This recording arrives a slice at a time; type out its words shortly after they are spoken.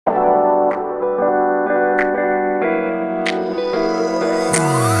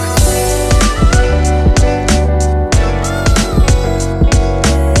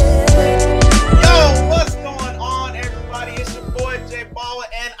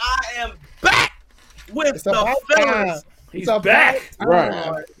I am back with the fellas. He's back.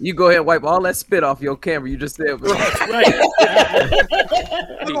 Right. You go ahead and wipe all that spit off your camera. You just said. Right.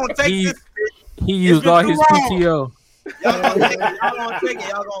 I'm gonna take this. He used all his PTO. Y'all gonna take it. Y'all gonna take it.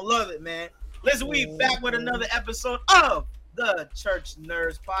 Y'all gonna love it, man. Listen, we back with another episode of the Church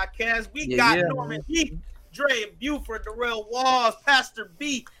Nerds Podcast. We got Norman Heath, Dre Buford, Darrell Walls, Pastor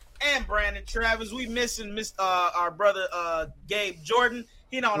B, and Brandon Travis. We missing our brother Gabe Jordan.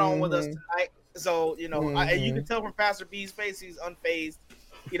 He not on with us tonight. So, you know, you can tell from Pastor B's face, he's unfazed.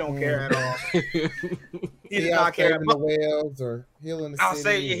 He don't care at all. He does not care about the whales or healing the I'll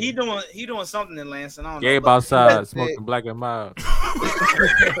city. say he doing something in Lansing. I don't Gabe know. outside smoking black and mild. he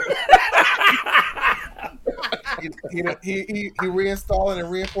reinstalling and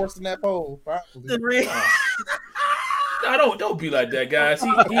reinforcing that pole. Probably. Don't be like that, guys.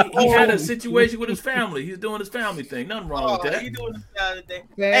 He had a situation with his family. He's doing his family thing. Nothing wrong with that. He doing his family thing.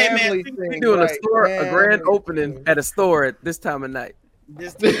 Hey man, we doing a grand opening at a store at this time of night.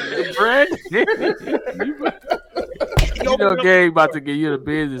 Brand, you know, Gabe about to get you the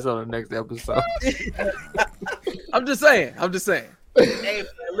business on the next episode. I'm just saying. Hey,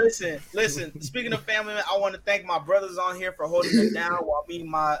 man, listen. Speaking of family, man, I want to thank my brothers on here for holding it down while me and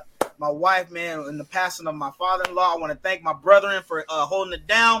my wife, man, in the passing of my father-in-law. I want to thank my brethren for holding it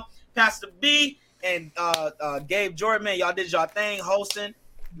down. Pastor B and Gabe Jordan, man, y'all did y'all thing hosting.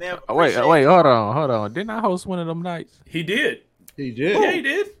 Man, wait, hold on. Didn't I host one of them nights? He did. Yeah, he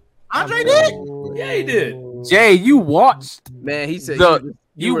did. Andre did? Yeah, he did. Jay, you watched. Man, he said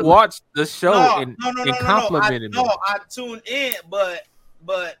you watched the show and complimented me. No, I tuned in, but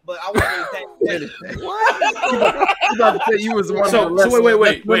I wasn't paying attention. You about to say you was one So of the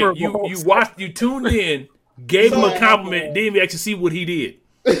wait. You watched, you tuned in, gave him a compliment, didn't even actually see what he did.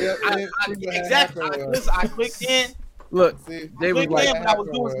 Exactly. I clicked in. Look, They was like, but I was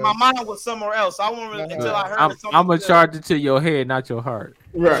doing, my mind was somewhere else. I wasn't really until I heard something. I'm gonna charge it to your head, not your heart.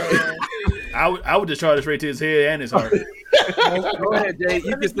 Right. I would just charge it straight to his head and his heart. Go ahead, Jay.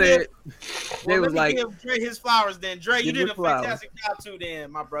 You can say it. Jay was like, give Dre his flowers. Then Dre, you did a fantastic job too.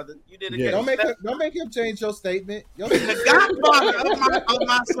 Then my brother, you did a good. Don't make him change your statement. The godfather of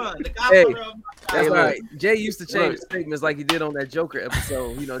my son. The godfather of my son. That's right. Jay used to change his statements like he did on that Joker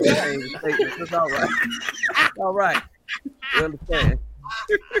episode. You know, just change his statements. It's all right. All right. You understand?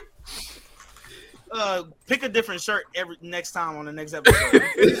 Pick a different shirt next time on the next episode.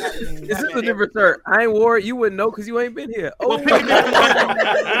 This is a different shirt. I ain't wore it. You wouldn't know because you ain't been here. Well, pick a different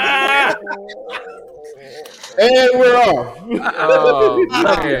shirt. And we're off. Oh,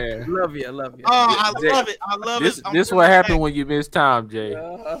 man. Love you. Oh, I love it. I love this, it. This what happened when you miss time, Jay.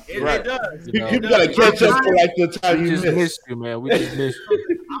 It does. You gotta catch up for like the time We you just missed you, man. We just missed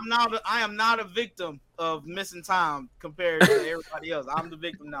you. I am not a victim of missing time compared to everybody else. I'm the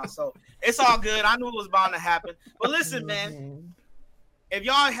victim now, so it's all good. I knew it was bound to happen. But listen, man, if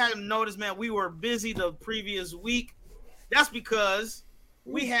y'all hadn't noticed, man, we were busy the previous week. That's because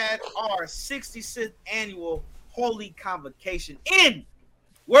we had our 66th annual Holy Convocation in.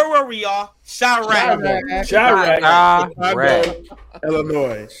 Where were we, y'all? Chirac,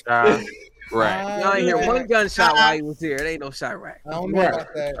 Illinois. Right. Y'all ain't hear one gunshot while he was here. It ain't no Chirac. I don't know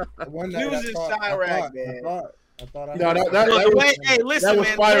about that. One night He was in Chirac, man. I thought Hey, listen, that was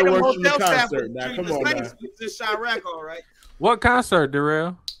man. fireworks from the Hotel staff concert. was Now, treating come on, us man. nice. It was in Chirac, all right. What concert,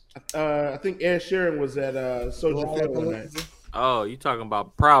 Darrell? I think Ed Sheeran was at Soldier Field one night. Oh, you talking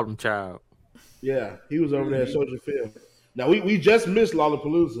about Problem Child? Yeah, he was over there at Soldier Field. Now we just missed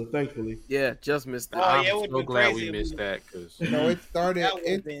Lollapalooza, thankfully. Yeah, just missed that. Oh, yeah, it I'm would so be glad crazy we if missed we- that because It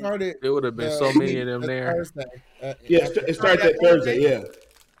started. there would have been so many of them there. Thursday. It started that Thursday. Yeah.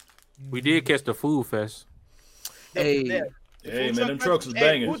 We did catch the food fest. Hey, Hey, man, them trucks was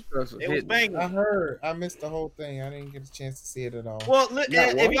banging. It was banging. I missed the whole thing. I didn't get a chance to see it at all. Well,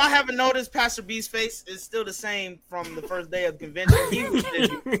 if y'all haven't noticed, Pastor B's face is still the same from the first day of the convention. He was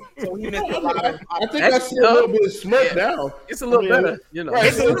busy, so he missed a lot of. I think I see a little bit of smirk now. it's a little better, you know. Right,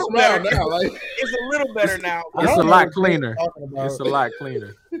 it's a little better now. Like It's a little better now. It's a lot cleaner. It's a lot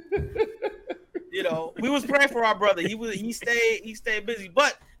cleaner. You know, we was praying for our brother. He stayed busy,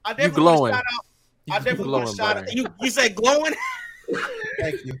 but I definitely want to shout out. I definitely want to shout out. You say glowing?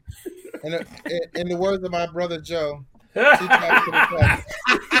 Thank you. In the words of my brother Joe, peace out to the class.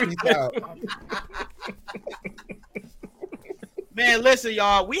 Peace out. Man, listen,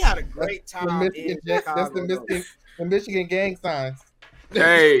 y'all. We had a great time in Chicago. That's the Michigan gang signs.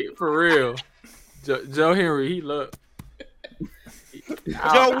 Hey, for real. Joe Henry, he looked.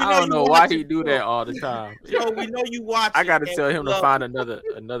 Joe, I don't know why he do that all the time. Joe, we know you watch. I got to tell him to find another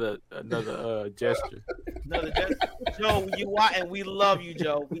gesture. Joe, you watch, and we love you,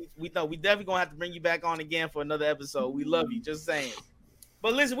 Joe. We know we definitely gonna have to bring you back on again for another episode. We love you. Just saying.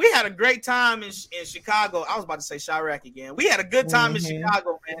 But listen, we had a great time in Chicago. I was about to say Chirac again. We had a good time in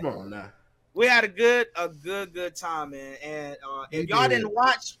Chicago, man. Come on now. We had a good time, man. And if y'all didn't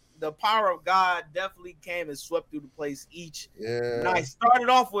watch, the power of God definitely came and swept through the place each night. Started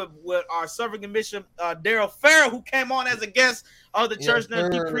off with our serving bishop, Daryl Farrell, who came on as a guest of the church.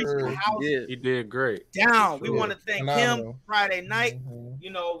 He preached in the house. He did great. Down. We want to thank him. Friday night,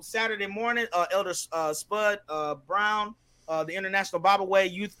 Saturday morning, Elder Spud Brown, the International Bible Way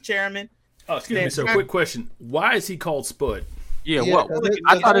Youth Chairman. Oh, excuse me, sir. Quick question. Why is he called Spud? Yeah, what?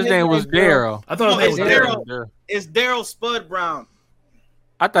 I thought his name was Daryl. I thought his name was Daryl. It's Daryl Spud Brown.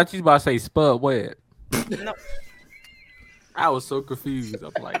 I thought you was about to say Spud Webb. No. I was so confused.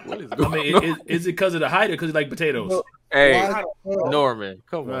 I'm like, what is going on? Is it because of the height or because you like potatoes? Hey, Norman,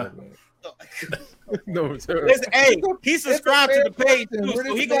 come on, man. Listen, hey, he subscribed to the page too,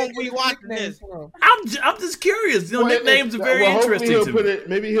 so he gonna be watching this. I'm just curious. Nicknames are very interesting to me.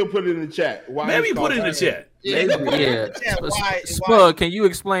 Maybe he'll put it in the chat. Maybe put it in the chat. Yeah. Spud, can you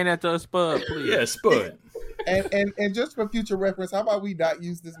explain that to us, Spud, please? Yeah, Spud. And just for future reference, how about we not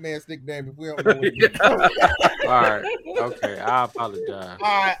use this man's nickname if we don't know what it is? All right. Okay. I apologize.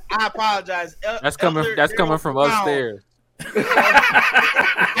 All right. I apologize. That's coming from upstairs.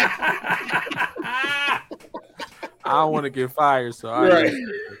 I don't want to get fired, so Elder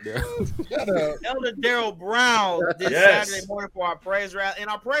Daryl Brown this Saturday morning for our praise rally, and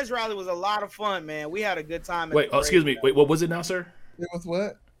our praise rally was a lot of fun, man. We had a good time. Excuse me. Wait, what was it now, sir? It was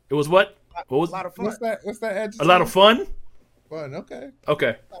what? It was what? What was a lot of fun? What's that adjective? A lot of fun. Fun. Okay.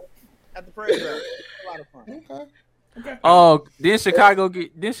 At the praise rally, a lot of fun. Okay. Oh, did Chicago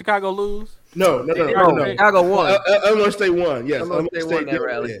lose? No. Chicago won. Illinois State won. Yes, Illinois State won that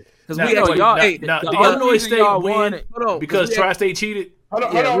rally. Because the Illinois State won because Tri-State cheated. Hold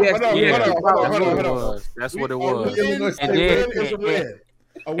on. That's what it was. And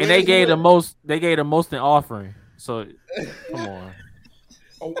they gave the most in offering. So come on.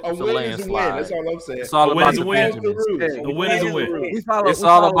 A win is a win. That's all I'm saying. It's all about the Benjamins. A win is a win. It's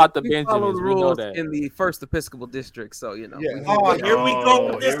all about the Benjamins. We know that. In the first Episcopal District, so Yeah. Oh, here we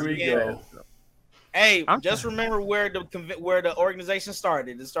go. Here we go. Hey, just remember where the organization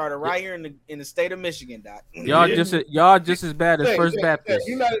started. It started right here in the state of Michigan, Doc. Y'all just as bad as First Baptist.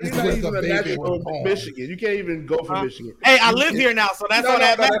 You're not even a national from Michigan. You can't even go from Michigan. Hey, I live here now, so that's all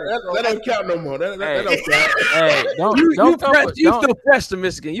that matters. That don't count no more. That don't count. Hey, you still fresh to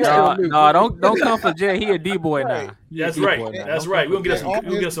Michigan. You still new. No, don't come for Jay. He a D-boy now. That's right. That's right. We'll get some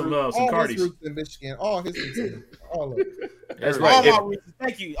cardies. Roots in Michigan. All his roots. All of it. That's right.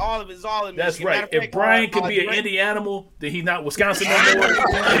 Thank you. All of it's all in That's Michigan. right. If Brian could be an Indian animal, then he's not Wisconsin no more.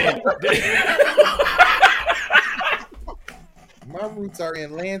 My roots are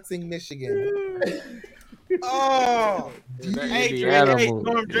in Lansing, Michigan. Oh, hey,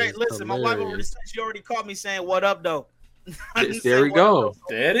 Norm Drake. Listen, my wife already said she already caught me saying "What up, though." There we go.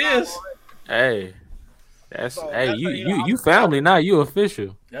 There it is. Hey, you family now. You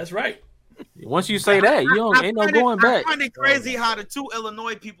official. That's right. Once you say that, ain't no going back. I find it crazy how the two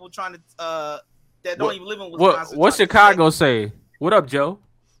Illinois people trying to that don't even live in Wisconsin. What Chicago say? What up, Joe?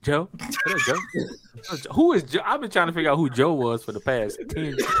 Joe? What up, Joe? Who is Joe? I've been trying to figure out who Joe was for the past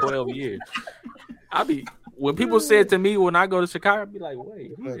 10, 12 years. When people said to me when I go to Chicago, I'd be like,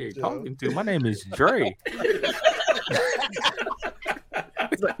 wait, who are they talking to? My name is Dre.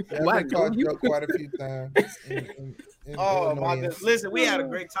 I called Joe quite a few times. Oh my goodness! Listen, we had a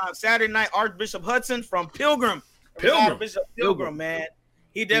great time Saturday night. Archbishop Hudson from Pilgrim, man,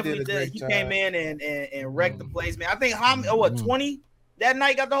 he definitely did. He came in and wrecked the place, man. I think 20 that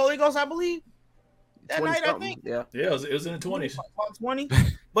night got the Holy Ghost, I believe. That night, I think. Yeah, it was in the 20s. 20,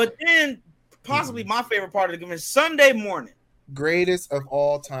 but then possibly my favorite part of the convention, Sunday morning, greatest of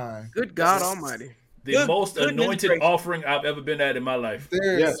all time. Good God Almighty. The most anointed offering I've ever been at in my life.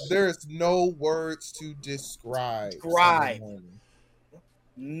 There's no words to describe.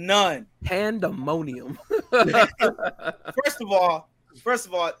 None. Pandemonium. First of all,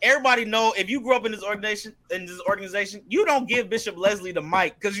 everybody know if you grew up in this organization, you don't give Bishop Leslie the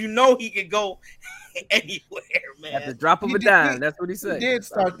mic because you know he could go anywhere, man. At the drop of a dime, that's what he said. He did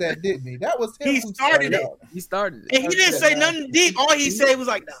start that, didn't he? That was him. He started it. He started it. And he didn't say nothing deep. All he said was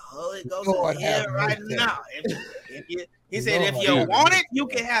like, the Holy Ghost is here right now. He said, if you want it, you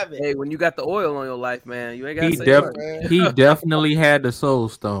can have it. Hey, when you got the oil on your life, man, you ain't got to say much. He definitely had the soul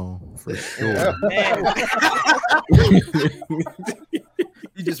stone, for sure.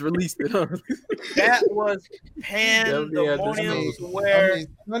 He just released it. Huh? That was pandemonium. Where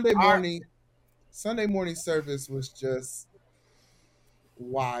Sunday morning service was just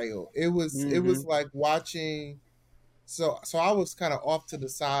wild. It was like watching. So I was kind of off to the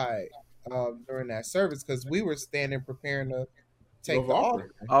side during that service because we were standing preparing to take the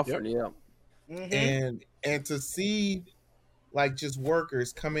offering. Yeah. And to see like just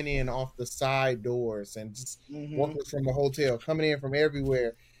workers coming in off the side doors and just workers from the hotel coming in from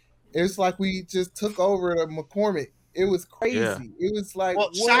everywhere. It's like we just took over the McCormick. It was crazy. Yeah. It was like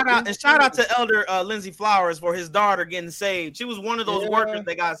shout out to Elder Lindsay Flowers for his daughter getting saved. She was one of those workers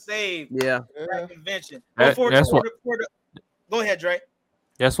that got saved. At that convention. Go ahead, Dre.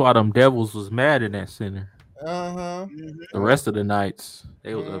 That's why them devils was mad in that center. The rest of the nights,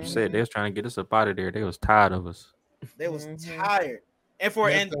 they was upset. They was trying to get us up out of there. They was tired of us. They was tired. And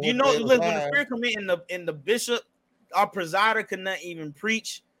when the spirit come in the bishop, our presider could not even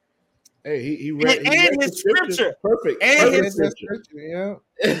preach. Hey, he read and his scripture. Perfect. And his scripture, yeah.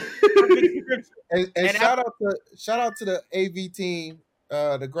 and shout out to the AV team,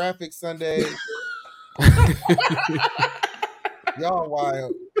 the graphic Sunday. Y'all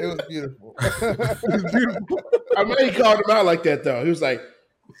wild. It was beautiful. I mean, he called him out like that though. He was like,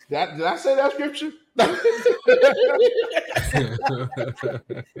 "Did I say that scripture?"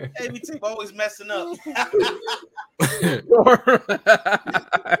 AV team always messing up.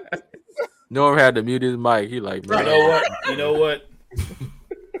 Norm had to mute his mic. He like, man. You know what?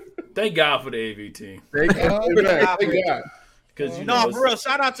 Thank God for the AV team. Thank God. Because for real,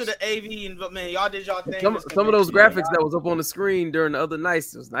 shout out to the AV and man, y'all did y'all thing. Some of those graphics that was up on the screen during the other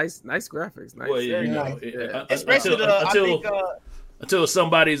nights, it was nice graphics. Nice. Well, especially until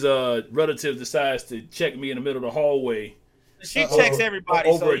somebody's relative decides to check me in the middle of the hallway. She checks everybody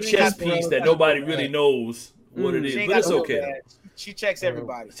over a chess piece that nobody really knows what it is, but it's okay. She checks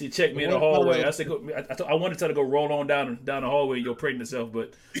everybody. She checked me in the hallway. I said, I wanted to go roll on down the hallway and go pray to yourself,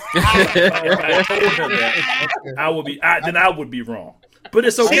 but I told her that I would be wrong. But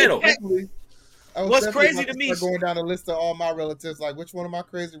it's okay though. What's crazy to me is going down the list of all my relatives, like which one of my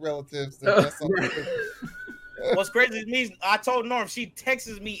crazy relatives. What's crazy to me is I told Norm, she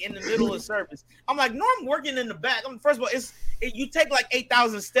texts me in the middle of service. I'm like, Norm working in the back. First of all, you take like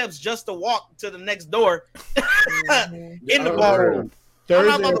 8,000 steps just to walk to the next door in the ballroom.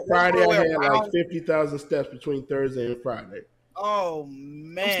 Thursday and Friday, I had like 50,000 steps between Thursday and Friday. Oh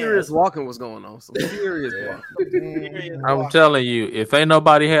man, some serious walking was going on. Some serious walking. I'm telling you, if ain't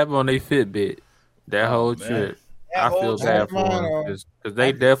nobody have on their Fitbit that whole trip, I feel bad for them because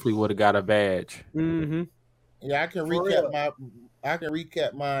they definitely would have got a badge. Yeah, I can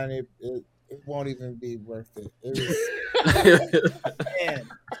recap mine. It won't even be worth it. Man.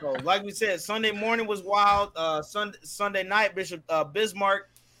 So, like we said, Sunday morning was wild. Sunday night, Bishop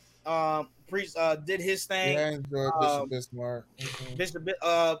Bismarck preached, did his thing. Yeah, I enjoyed Bishop Bismarck. Bishop,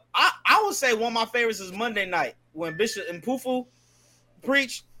 I would say one of my favorites is Monday night when Bishop Mpufu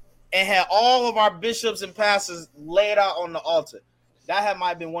preached and had all of our bishops and pastors laid out on the altar. That might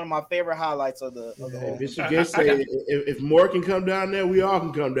have been one of my favorite highlights of the whole. Bishop Gates said, if more can come down there, we all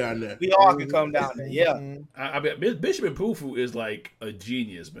can come down there. We all can come down there, yeah. I mean, Bishop Mpufu is like a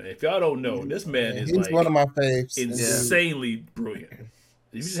genius, man. If y'all don't know, this man is he's one of my faves. Insanely brilliant.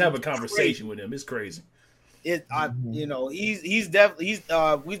 You just have a conversation with him. It's crazy. He's definitely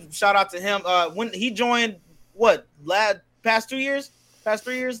we shout out to him. When he joined, past 2 years? Past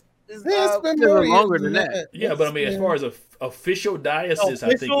 3 years? It's been longer than that. Yeah, but I mean, as far as official diocese,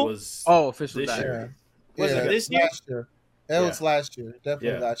 I think was official this year. Was it this year? Last year. That was last year.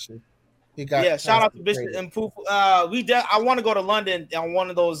 Definitely last year. He got shout out to Bishop Mpufu. I want to go to London on one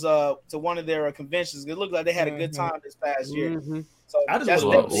of those to one of their conventions. It looked like they had a good time this past year. So I just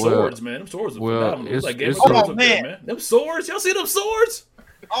love swords, man. Them swords are phenomenal. It's like Game of Thrones up there, man. Them swords, y'all see them swords?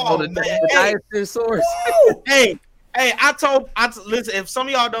 Oh man, the swords. Hey, I listen. If some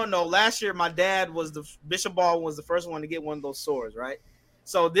of y'all don't know, last year my dad Bishop Baldwin was the first one to get one of those swords, right?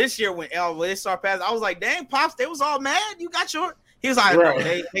 So this year when they started passing, I was like, "Dang, pops, they was all mad. You got your." He was like, "No,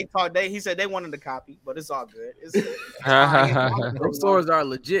 they talked. He said they wanted a copy, but it's all good. Those swords are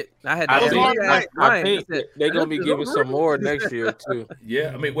legit. I think they're gonna be giving some more next year too.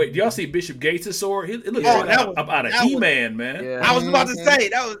 Yeah, I mean, wait, do y'all see Bishop Gates' sword? It looks like out of He-Man, man. Yeah. I was about to say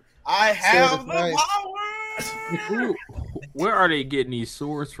that was. I have the power. Where are they getting these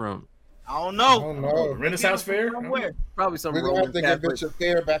swords from? I don't know. Renaissance Fair? Somewhere. Probably some. We're gonna have to get Bishop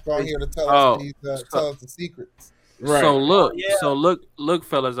Fair back on here to tell us the secrets. Right. So look,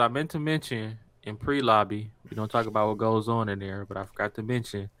 fellas. I meant to mention in pre-lobby. We don't talk about what goes on in there, but I forgot to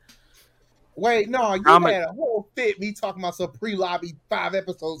mention Wait, no, you had a whole fit me talking about some pre-lobby 5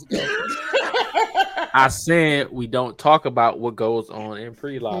 episodes ago. I said we don't talk about what goes on in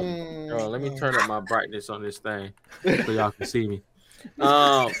pre-lobby. Let me turn up my brightness on this thing so y'all can see me.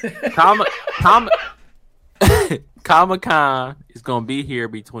 Comic-Con is gonna be here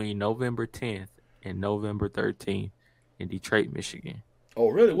between November 10th and November 13th in Detroit, Michigan. Oh,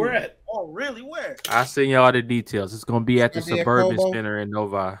 really? Where at? Oh, really? Where? I'll send you all the details. It's gonna be at the Suburban Center in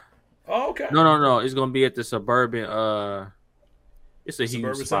Novi. Oh, okay. No. It's gonna be at the Suburban. It's a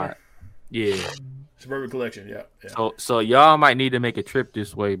huge spot. Center? Yeah. Suburban Collection. Yeah. So y'all might need to make a trip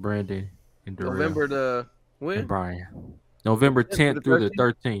this way, Brandon and Darrell. November the when? And Brian. November 10th through the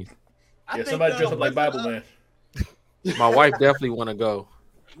 13th. Yeah, somebody dressed up like Bible Man. My wife definitely want to go.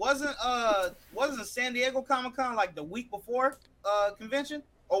 Wasn't San Diego Comic-Con like the week before convention,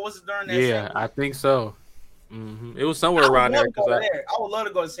 or was it during that? Yeah, I think so. Mm-hmm. It was somewhere around there because I would love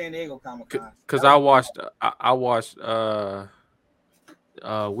to go to San Diego Comic-Con. Because I watched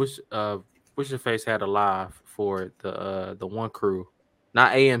Wish Your Face had a live for the one crew,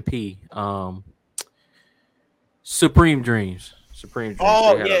 not AMP, Supreme Dreams.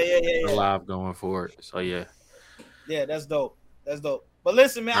 Oh yeah. Live going for it. So yeah. Yeah, that's dope. But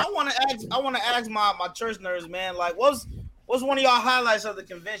listen, man, I want to ask my church nerds, man. Like, what's one of y'all highlights of the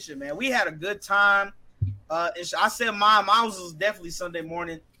convention, man? We had a good time. I said mine was definitely Sunday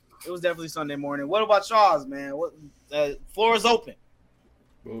morning. It was definitely Sunday morning. What about y'all's, man? What floor is open.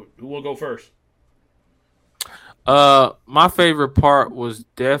 Who will go first? My favorite part was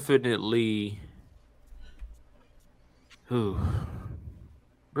definitely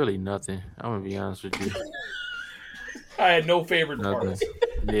really nothing. I'm gonna be honest with you. I had no favorite parts.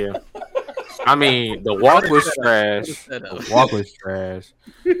 Yeah. I mean, the walk was trash.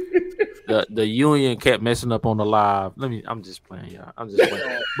 The union kept messing up on the live. I'm just playing, y'all.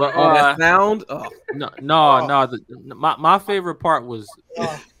 But that sound? No. My favorite part was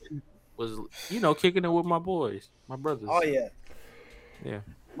kicking it with my boys, my brothers. Oh yeah. Yeah.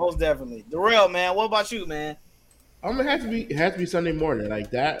 Most definitely. Darrell, man, what about you, man? I'm gonna have to be Sunday morning. Like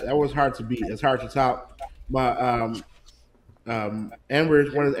that was hard to beat. It's hard to top. My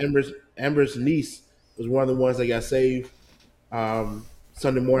Amber's niece was one of the ones that got saved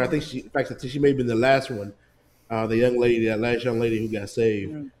Sunday morning. I think she may have been the last one. The last young lady who got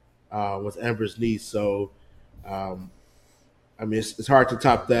saved was Amber's niece. So, I mean, it's hard to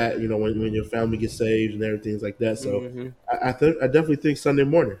top that. You know, when your family gets saved and everything like that. So, I definitely think Sunday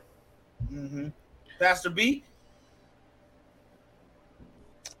morning. Mm-hmm. Pastor B.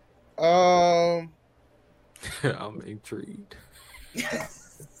 I'm intrigued.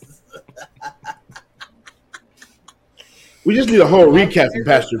 We just need a whole recap from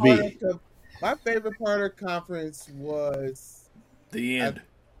Pastor B. My favorite part of the conference was the end.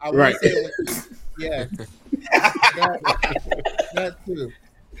 I would say yeah, that too.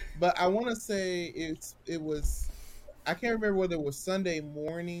 But I want to say it was. I can't remember whether it was Sunday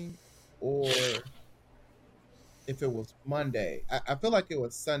morning or if it was Monday. I feel like it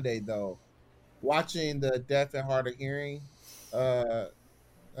was Sunday though. Watching the deaf and hard of hearing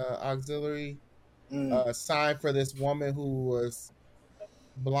auxiliary sign for this woman who was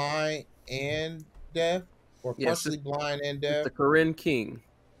blind and deaf, or partially blind and deaf. The Corinne King.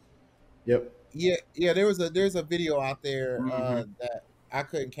 Yep. Yeah. There's a video out there that I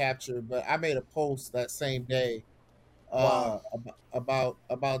couldn't capture, but I made a post that same day about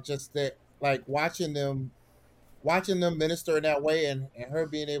just that, like watching them minister in that way and her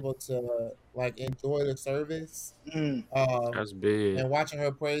being able to like enjoy the service. That's big. And watching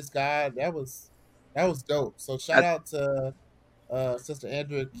her praise God, that was dope. So shout out to Sister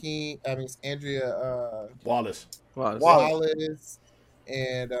Andrea Wallace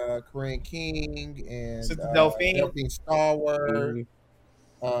and Corinne King and Sister Delphine Starward,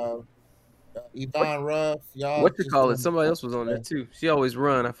 Yvonne Ruff, y'all. What you call it? Somebody else was on there too. She always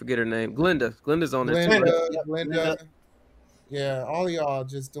run. I forget her name. Glenda's on there too. Glenda. Yeah, all of y'all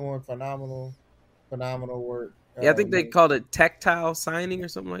just doing phenomenal work. Yeah, I think they called it tactile signing or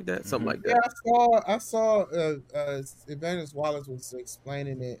something like that. Something like that. Yeah, I saw Evangelist Wallace was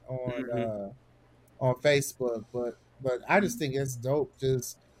explaining it on Facebook, but I just think it's dope.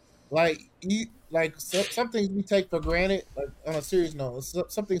 Just some things we take for granted, like on a serious note,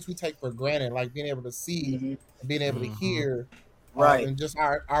 some things we take for granted, like being able to see and being able to hear, right? And just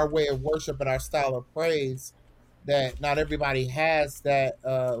our way of worship and our style of praise, that not everybody has that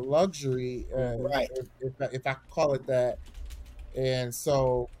luxury, right? If I call it that. And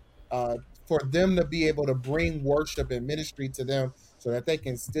so for them to be able to bring worship and ministry to them so that they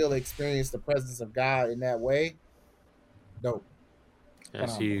can still experience the presence of God in that way, dope.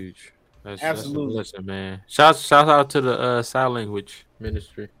 That's huge. That's Absolutely. Listen, man. Shout out to the sign language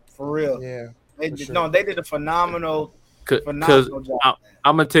ministry. For real. Yeah. They for did, sure. no, they did a phenomenal Because job.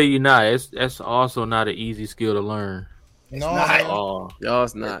 I'm gonna tell you now, that's also not an easy skill to learn. It's No, not. man. Oh, y'all,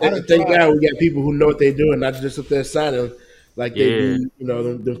 it's not. Thank God we got people who know what they're doing, not just up there signing like they do. You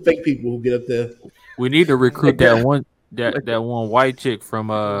know, the fake people who get up there. We need to recruit that one white chick from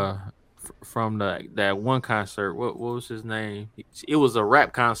that one concert. What was his name? It was a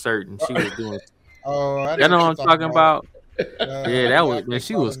rap concert, and she was doing. Oh, You know what I'm talking about? Yeah, that was. I Man,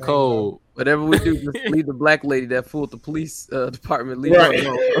 she can't was call her name, cold. Whatever we do, just leave the black lady that fooled the police department. Leave Right. her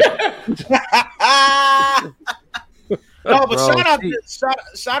alone. No, but Bro,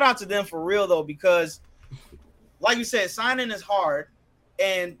 shout out to them for real though, because like you said, signing is hard,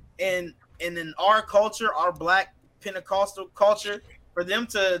 and in our culture, our Black Pentecostal culture, for them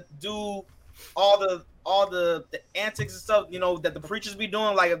to do all the antics and stuff, you know, that the preachers be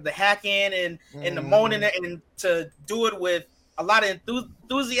doing, like the hacking and the moaning, and to do it with a lot of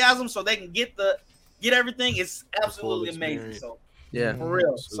enthusiasm, so they can get everything. It's absolutely amazing. So Yeah, for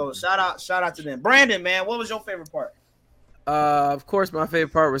real. So shout out to them. Brandon, man, what was your favorite part? Of course, my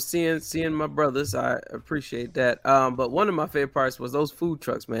favorite part was seeing my brothers. I appreciate that. But one of my favorite parts was those food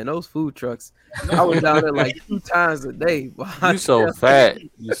trucks, man. Those food trucks. I was down there like 2 times a day. You so fat.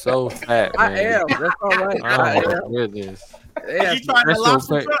 You so fat. Man. I am. That's all right. I Oh am. my goodness. Yeah, You tried the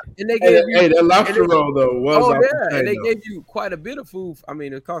lobster truck? and they gave you, That lobster roll though was. oh off the yeah, and they chain, gave you quite a bit of food. I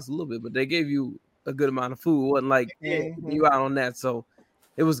mean, it cost a little bit, but they gave you a good amount of food. It wasn't like you out on that, so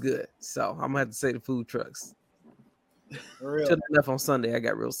it was good. So I'm gonna have to say the food trucks. For real. Till they left on Sunday, I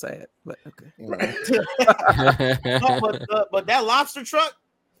got real sad. But okay. No, but that lobster truck.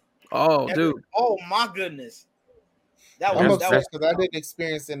 Oh, dude. Oh my goodness. That I'm was upset because I didn't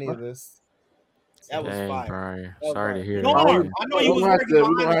experience any of this. that was Dang, fire. Brian. That was Sorry to fire. hear No, that. I know you was we're working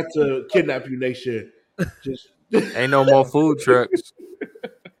gonna behind have to kidnap you next year. Just Ain't no more food trucks.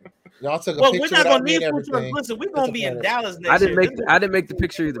 Y'all took a Well, we're picture not without gonna me need and food trucks. everything. Listen, we're gonna be in Dallas next I didn't year. make the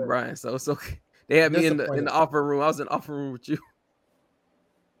picture either, Brian. So it's okay. They had me in Disappointed. the offer room. I was in the offer room with you.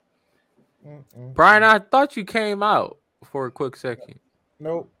 Brian, I thought you came out for a quick second.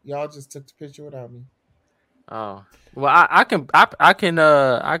 Nope, y'all just took the picture without me. Oh. Well, I can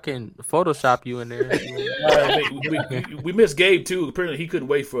Photoshop you in there. We missed Gabe too. Apparently, he couldn't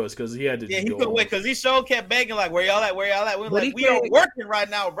wait for us because he had to. Yeah, he go couldn't on. wait because he sure kept begging, like, where y'all at? Where y'all at? We're But like, we are working right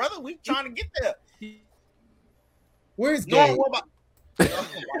now, brother. We trying to get there. Where's No, Gabe? what about? Oh,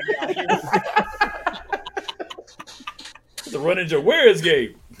 my God. The run into where is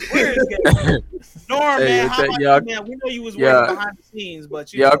Gabe? Where is Gabe? Norm, Hey, man, how that- about y'all- you, man? We know you was working Yeah. behind the scenes,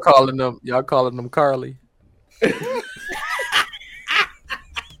 but you Y'all know, calling them Carly.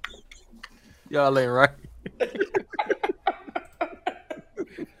 Y'all ain't right.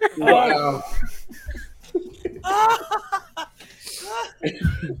 wow.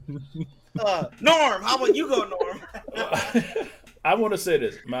 Norm, how about you go, Norm? I want to say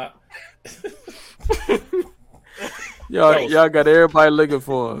this. Y'all got everybody looking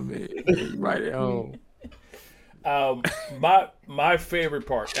for him, man. Right at home. My favorite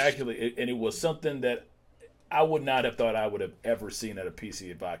part, actually, and it was something that I would not have thought I would have ever seen at a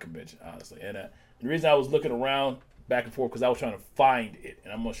PCAFI convention, honestly. And the reason I was looking around back and forth because I was trying to find it,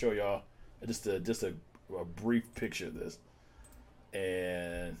 and I'm gonna show y'all just a brief picture of this,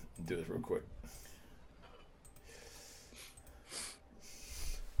 and do this real quick.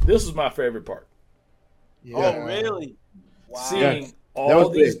 This is my favorite part. Yeah. Oh, really? Wow. Seeing That all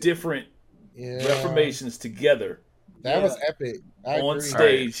was these big. different Yeah. reformations together That was epic. I on agree.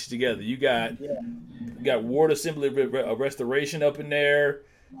 stage together. You got Ward Assembly Restoration up in there.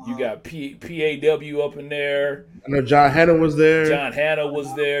 You got PAW up in there. I know John Hanna was there. John Hanna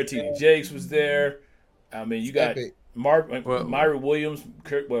was there. T.D. Jakes was there. I mean, you got Epic. Myra Williams.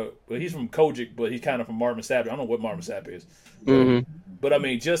 Well, he's from Kojic, but he's kind of from Marvin Sapp. I don't know what Marvin Sapp is. But I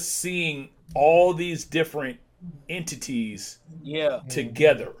mean, just seeing all these different entities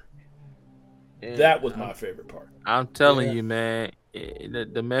together, that was my favorite part. I'm telling you, man.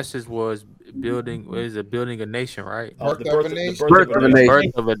 The message was building. What is it? Building a nation, right? Birth of a nation. Birth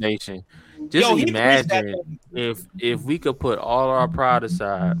of a nation. Just Yo, he imagine if we could put all our pride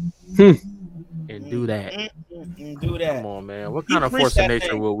aside and do that. Do that. Come on, man. What kind of force of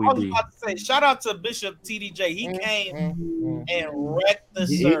nature will we I was be? about to say, shout out to Bishop TDJ. He came and wrecked the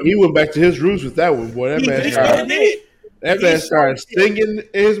service. He went back to his roots with that one, boy. That man He started, did. that man started singing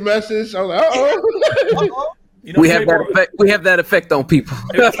his message. I was like, uh-oh. You know, We have that effect. We have that effect on people.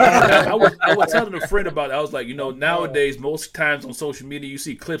 I was telling a friend about it. I was like, nowadays most times on social media you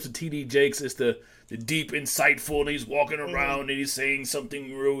see clips of TD Jakes. It's the deep, insightful, and he's walking around and he's saying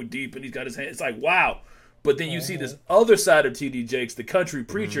something real deep, and he's got his hand. It's like, wow. But then you see this other side of TD Jakes, the country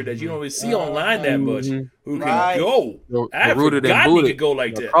preacher that you don't really see online that much, who can go. I forgot he could go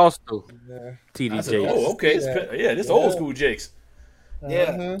like that. Coastal TD Jakes. Oh, okay. This old school Jakes.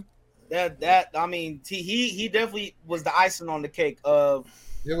 Yeah. I mean, he definitely was the icing on the cake of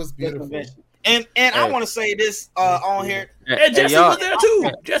it was beautiful. And I want to say this on here. And Jesse was there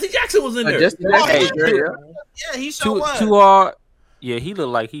too. Jesse Jackson was in there. Yeah, he sure was. He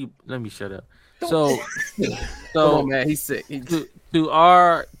looked like he. Let me shut up. So oh man, he's sick. To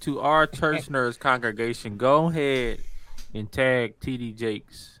our church nerds congregation, go ahead and tag TD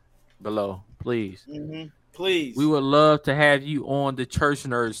Jakes below, please. Mm-hmm. Please, we would love to have you on the church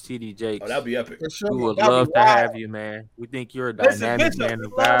nerds, TD Jakes. Oh, that'd be epic. For sure. We would love to have you, man. We think you're a dynamic man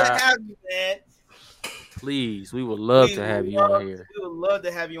of God. Please, we would love to have you on here. We would love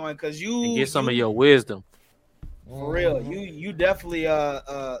to have you on because you get some of your wisdom. For real, you definitely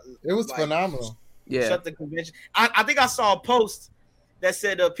it was phenomenal. Yeah, shut the convention. I think I saw a post that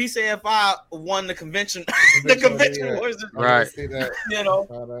said PCAFI won the convention. The convention was right. You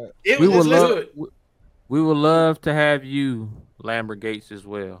know, we would love to have you, Lambert Gates, as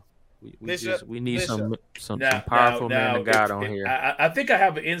well. We need some powerful men of God on here. I think I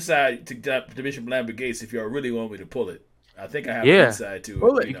have an inside to Bishop Lambert Gates. If y'all really want me to pull it, I think I have an inside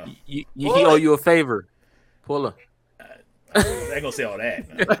to it. You know. He owe you a favor. Pull her. I ain't gonna say all that.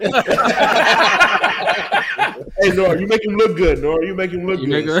 Hey, Nora, you make him look good. Nora, you make him look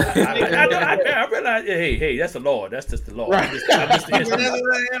good. I realize, hey, that's the Lord. That's just the Lord. Right. I'm just the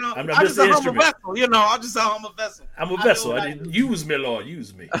instrument. I'm just the instrument. Vessel, you know, I'm just a humble vessel. I'm a vessel. Use me, Lord.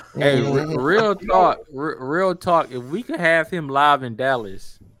 Use me. Hey, real talk. If we could have him live in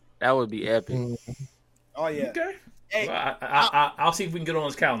Dallas, that would be epic. Oh yeah. Okay. Hey, well, I'll see if we can get on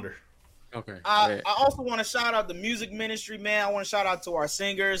his calendar. Okay. I also want to shout out the music ministry, man. I want to shout out to our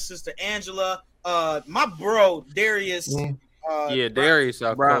singers, Sister Angela, my bro Darius. Darius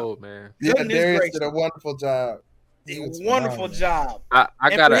out cold, man. Yeah, Darius did a wonderful job. Wonderful job. I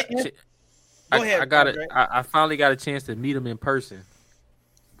finally got a chance to meet him in person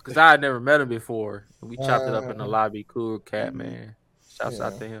because I had never met him before. We chopped it up in the lobby. Cool cat, man. Shouts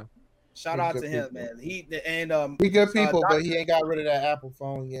out to him. Shout out to him, man. He good people, but he ain't got rid of that Apple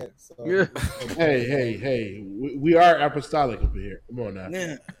phone yet. So. Yeah. Hey, we are apostolic up here. Come on now.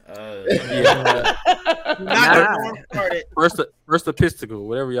 First Episcopal,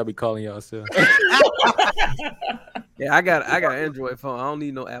 whatever y'all be calling yourself. Yeah, I got an Android phone. I don't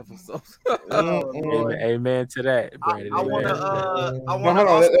need no Apple. So. Amen to that, Brandon. I want to. Hold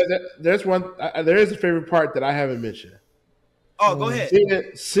on. There is a favorite part that I haven't mentioned. Oh, go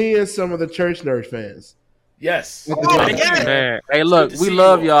ahead. Seeing some of the church nerd fans. Yes. Man. Hey, look, we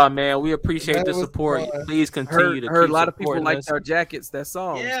love y'all, man. We appreciate the support. Please continue to heard a lot of people liked our jackets, that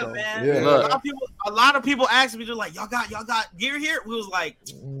song. Yeah, so. man. Yeah. A lot of people asked me, they're like, y'all got gear here? We was like,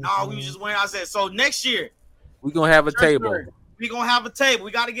 no, we was just wearing. I said, so next year we're gonna have a table. We're gonna have a table. We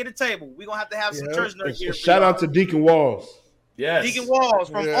gotta get a table. We're gonna have some church nerd gear. Shout out to Deacon Walls. Yes. Deacon Walls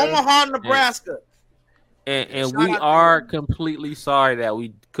from Omaha, Nebraska. And we are completely sorry that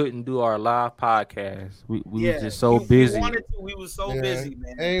we couldn't do our live podcast. We were just so busy. We was so busy,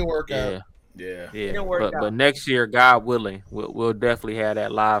 man. It ain't work out. Yeah. But next year, God willing, we'll definitely have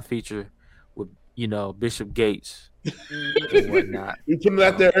that live feature with Bishop Gates and whatnot. We put it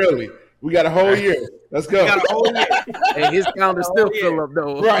out there early. We got a whole year. Let's go. And his calendar still fill up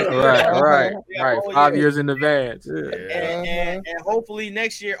though. Right. 5 years in advance. And hopefully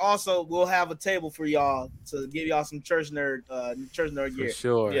next year also we'll have a table for y'all to give y'all some church nerd gear. For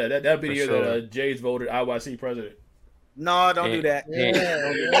sure. Yeah, that'd be the year that Jade's voted IYC president. No, don't do that.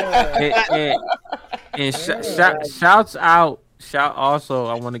 And shouts out. Also,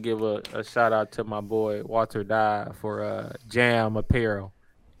 I want to give a shout out to my boy Walter Dye for Jam Apparel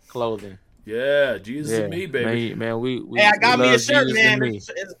clothing. Yeah, Jesus and me, baby. Man, we I got me a shirt, Jesus man.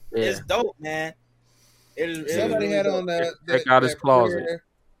 It's dope, man. Somebody had on check out his closet. Prayer,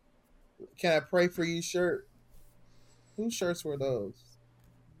 can I pray for you shirt? Whose shirts were those?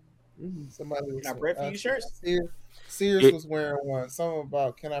 Somebody was. Can I pray for you shirts? Sears was wearing one. Something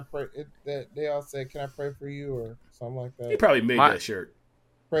about can I pray? That they all said, "Can I pray for you?" or something like that. He probably made that shirt.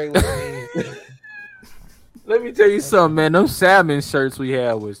 Pray with me. Let me tell you something, man. Them salmon shirts we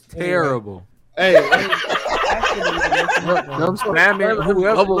had was terrible. Hey, them salmon,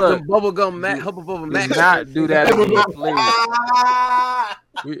 bubblegum Mac. Not do that again,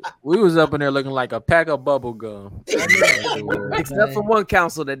 please. We was up in there looking like a pack of bubble gum. Except for one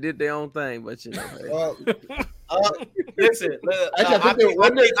council that did their own thing, but Listen, I think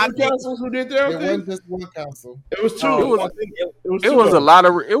two councils who did their It thing. wasn't just one council. It was two. Oh, It was a lot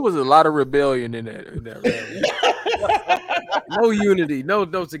of rebellion in that rally. No unity, no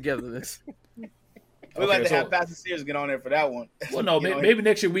togetherness. we like to have Pastor Sears get on there for that one. Well, no, maybe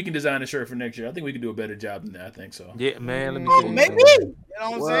next year we can design a shirt for next year. I think we can do a better job than that. I think so. Yeah, man. Let me Oh, tell you maybe. something. You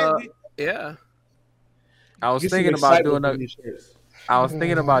know what I'm saying? Yeah. I was thinking about doing a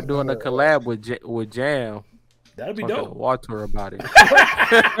collab with Jam. That'd be dope. Water about it.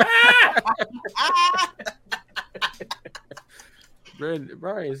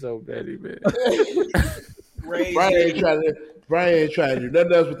 Brian's so petty, man. Brian ain't trying to do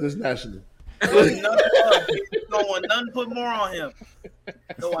nothing else with this national. Don't want nothing put more on him.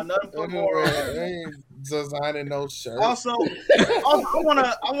 Don't want nothing put more on him. They ain't designing no shirt. Also, I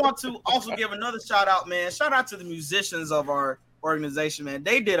want to also give another shout out, man. Shout out to the musicians of our organization, man.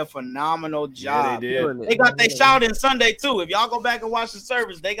 They did a phenomenal job. Yeah, they did. They got their shout in Sunday too. If y'all go back and watch the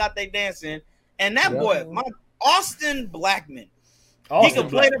service, they got their dancing. And that boy, Austin Blackman. He could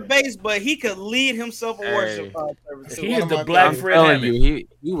play the bass, but he could lead himself a worship service. He is the Black Fred Hammond.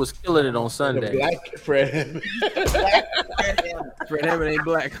 He was killing it on Sunday. The Black Fred Hammond. Fred Hammond ain't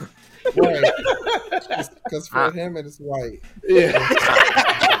black. Right. Because Fred Hammond is white. Yeah.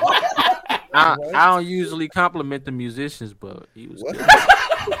 I don't usually compliment the musicians, but he was good.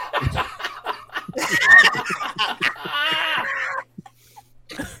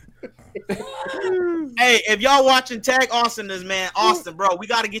 Hey, if y'all watching, tag Austin this, man. Austin, bro, we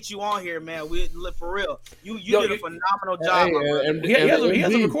got to get you on here, man. We for real. You did a phenomenal job. He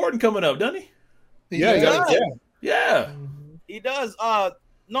has a recording coming up, doesn't he? Yeah. He does.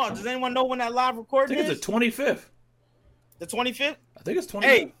 No, does anyone know when that live recording is? I think it's the 25th. The 25th? I think it's 25th.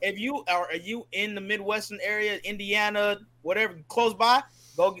 Hey, if you are you in the Midwestern area, Indiana, whatever, close by,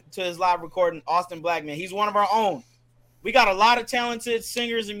 go to his live recording, Austin Blackman. He's one of our own. We got a lot of talented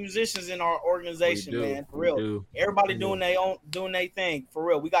singers and musicians in our organization, man. For real. Everybody doing their thing. For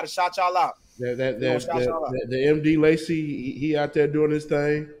real. We got to shout y'all out. The MD Lacey, he out there doing his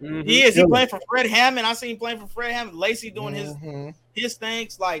thing. Mm-hmm. He is. He playing for Fred Hammond. I seen him playing for Fred Hammond. Lacey doing his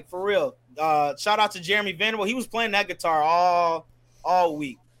things, like, for real. Shout out to Jeremy Venable. He was playing that guitar all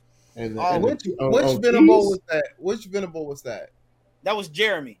week. And which Venable was that? Which Venable was that? That was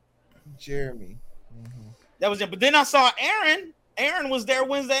Jeremy. Mm-hmm. That was it. But then I saw Aaron. Aaron was there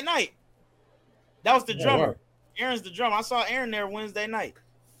Wednesday night. That was the drummer. Aaron's the drummer. I saw Aaron there Wednesday night.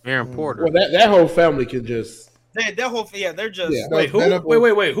 Aaron Porter. Well, that whole family can just. They're just. Yeah. Wait, who?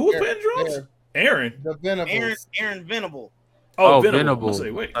 Wait. Who was playing drums? Aaron. The Venables. Aaron Venable. Oh, Venable. I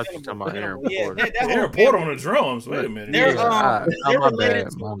thought you talking about Aaron Porter. Aaron Porter on the drums. Wait a minute.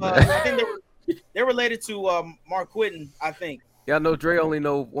 They're related to Mark Whitten, I think. Y'all know Dre only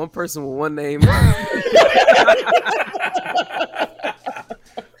know one person with one name.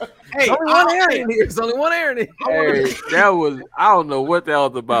 Hey, only one Aaron in here. There's only one Aaron in here. Hey, that was, I don't know what that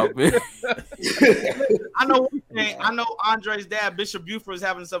was about, man. I know one thing. I know Andre's dad, Bishop Buford, is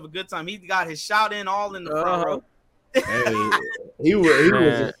having himself a good time. He got his shout in all in the front row. Hey, he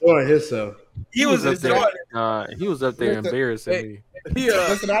was enjoying himself. He was enjoying it. He was up there embarrassing me.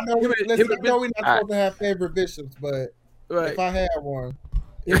 Listen, I know we're not supposed to have favorite bishops, but if I had one.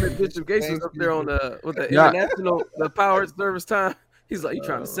 Him and Bishop Gates was up there on the international Power Service time. He's like, you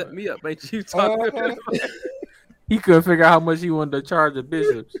trying to set me up, ain't you? He couldn't figure out how much he wanted to charge the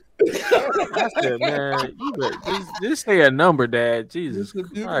bishops. I said, man, you better just say a number, Dad. Jesus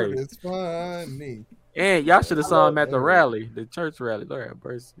Christ. It's funny. And y'all should have saw him at the rally, the church rally. Lord have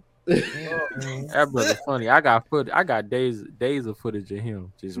mercy. That brother funny. I got days of footage of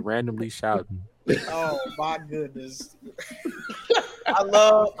him just randomly shouting. Oh my goodness. I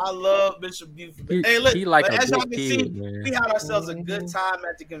love Bishop Buford. Hey, look, as y'all can see, we had ourselves a good time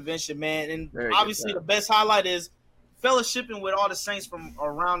at the convention, man. And obviously the best highlight is fellowshipping with all the saints from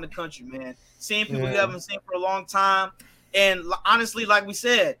around the country, man. Seeing people we haven't seen for a long time. And honestly, like we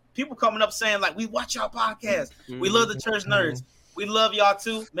said, people coming up saying, like, we watch y'all podcast. We love the Church Nerds. We love y'all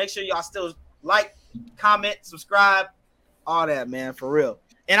too. Make sure y'all still like, comment, subscribe, all that, man, for real.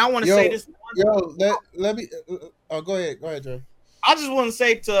 And I want to say this. Let me. Go ahead, Joe. I just want to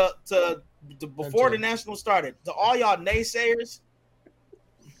say to before the national started, to all y'all naysayers,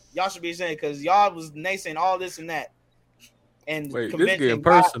 y'all should be saying, because y'all was naysaying all this and that. And wait, this getting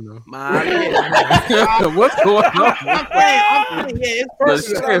personal. What's going on? I'm saying, it's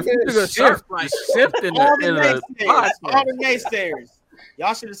personal. Shift in all the naysayers.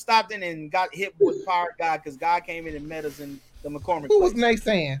 Y'all should have stopped in and got hit with the power of God, because God came in and met us in the McCormick. Who was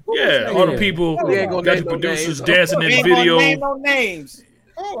naysaying? Yeah, all the people got the producers dancing in the video. Name no names.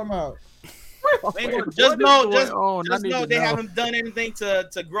 Call them out. Just know they haven't done anything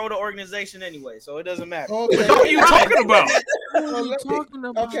to grow the organization anyway, so it doesn't matter. Okay. What are you talking about?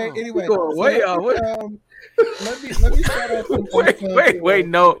 Okay, anyway. Let me start off. Wait,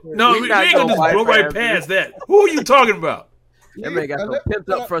 no, we ain't gonna just blow right past that. Who are you talking about? That man got some pent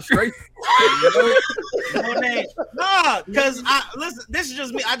up frustration. Nah, because listen, this is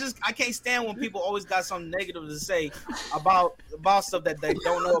just me. I can't stand when people always got something negative to say about stuff that they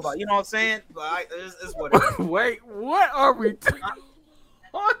don't know about. You know what I'm saying? It's whatever. Wait, what are we talking?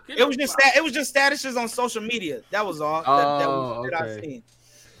 It was just statuses on social media. That was all. That I seen.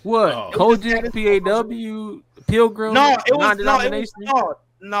 What? Kojak, PAW, Pilgrim? No, it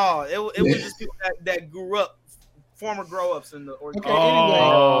was just people that grew up. Former grow-ups in the organization.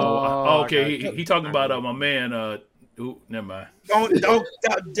 Okay. He talking about my man. Never mind. Don't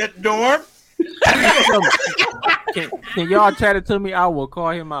Norm. Can y'all chat it to me? I will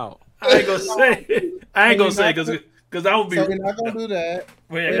call him out. I ain't gonna say because I would be. So we're not gonna do that.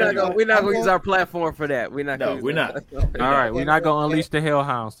 We're not gonna use our platform for that. We're not. All right, we're not gonna unleash the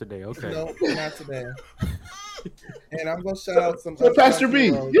hellhounds today. Okay. No, not today. And I'm gonna shout out some. So Pastor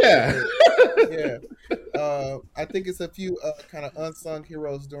B, yeah. I think it's a few kind of unsung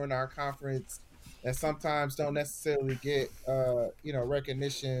heroes during our conference that sometimes don't necessarily get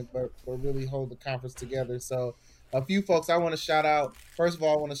recognition, but really hold the conference together. So a few folks I want to shout out. First of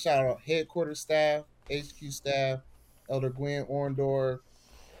all, I want to shout out headquarters staff, HQ staff, Elder Gwen Orndorff,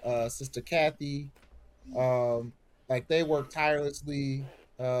 Sister Kathy. Like they work tirelessly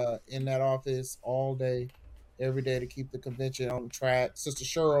in that office all day, every day to keep the convention on track. Sister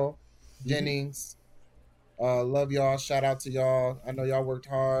Cheryl Jennings, love y'all. Shout out to y'all. I know y'all worked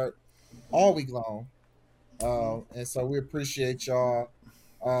hard all week long, and so we appreciate y'all.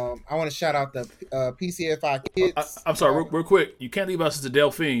 I want to shout out the PCAFI kids. I'm sorry, real quick. You can't leave out Sister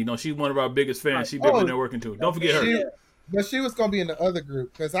Delphine. You know, she's one of our biggest fans. She's been there working too. Don't forget her. But she was going to be in the other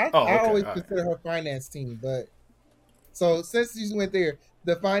group because I always consider her finance team. But so since you went there,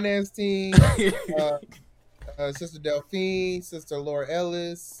 the finance team, Sister Delphine, Sister Laura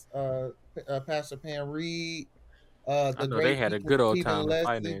Ellis, Pastor Pam Reed. I know they had a good old time. The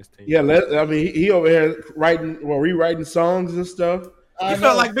finance team. Yeah, I mean, he over here rewriting songs and stuff. You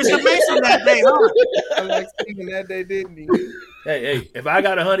felt like Bishop Mason that day, huh? I like singing that day, didn't he? Hey, if I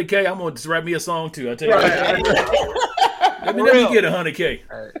got 100K, I'm gonna just write me a song too. I'll tell you. Let me get 100K.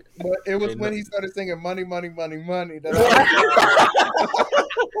 But it was when he started singing "Money, Money, Money, Money."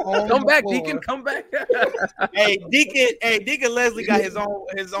 Come back, Deacon. Come back. Deacon Leslie got his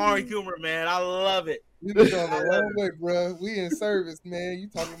own humor, man. I love it. We been on the wrong way, bro. We in service, man. You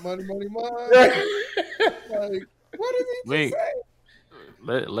talking money, money, money? Like, what did he say?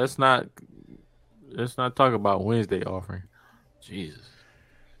 Let's not talk about Wednesday offering. Jesus.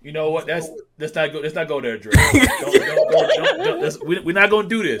 You know what? Let's not go there, Dre. We're not gonna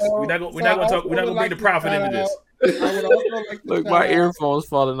do this. We're not gonna talk. We're not gonna bring the prophet into this. Look, my earphones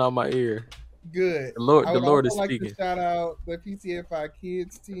falling out my ear. Good. The Lord is speaking. To shout out the PCAFI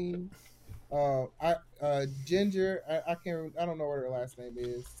kids team. Ginger, I don't know what her last name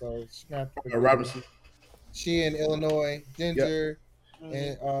is, so she's gonna have to Robinson. She in Illinois. Ginger.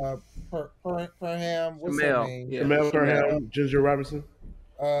 And Perham, what's her name? Jamel Perham, Ginger Robinson.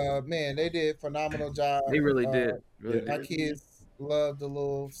 Man, they did a phenomenal job. They really did. My kids loved the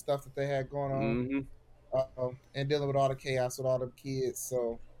little stuff that they had going on, and dealing with all the chaos with all the kids.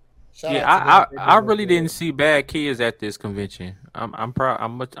 So, I really didn't see bad kids at this convention. I'm proud.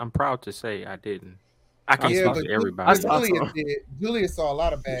 I'm proud to say I didn't. I can speak to everybody. Julius saw a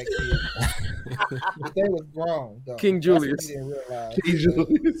lot of bad kids. But they was grown, though. King Julius. He didn't realize. King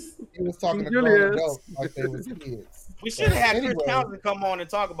Julius. He was talking to grown adults like they was kids. We should have had Chris Townsend come on and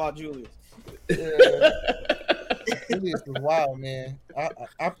talk about Julius. Yeah. Julius was wild, man.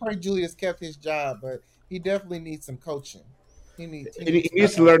 I pray Julius kept his job, but he definitely needs some coaching. He needs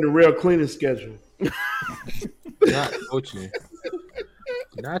to learn the real cleaning schedule. Not coaching.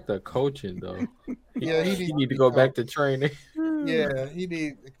 Not the coaching though. He need to go back to training. Yeah, he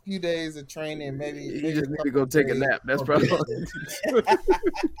need a few days of training. Maybe he just need to go take a nap. That's probably.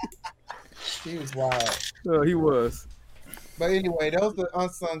 He was wild. Oh, he was. But anyway, those are the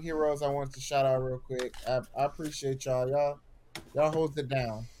unsung heroes I wanted to shout out real quick. I appreciate y'all. Y'all hold it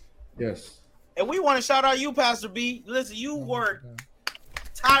down. Yes. And we want to shout out you, Pastor B. Listen, you work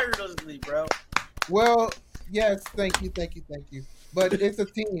tirelessly, bro. Well, yes, thank you. But it's a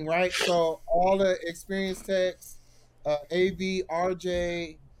team, right? So all the experienced techs, AV,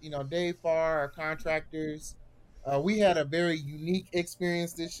 RJ, Dave Farr, our contractors, we had a very unique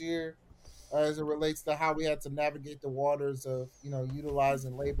experience this year as it relates to how we had to navigate the waters of,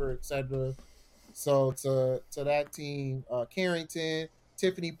 utilizing labor, etc. So to that team, Carrington,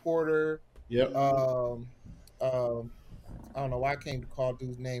 Tiffany Porter, Yep. I don't know why I came to call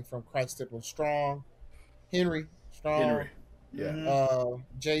dude's name from Christ Temple. Henry Strong, Yeah.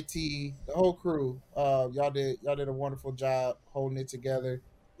 JT, the whole crew. Y'all did a wonderful job holding it together.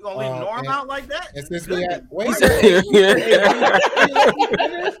 You gonna leave Norm out like that? And since we had,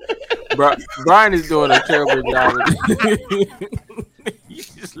 Brian is doing a terrible job. You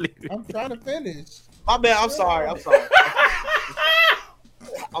just leave it. I'm trying to finish. My bad. I'm sorry. I'm sorry.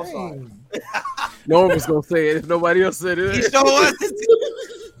 Norm was gonna say it if nobody else said it. He sure was.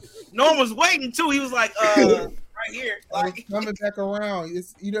 Norm was waiting too. He was like, right here. Like coming back around.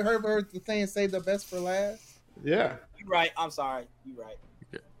 You heard the saying, "Save the best for last." Yeah. You're right. I'm sorry. You're right.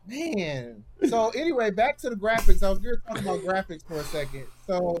 Man. So anyway, back to the graphics. I was going to talk about graphics for a second.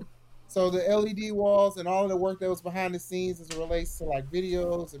 So the LED walls and all of the work that was behind the scenes as it relates to like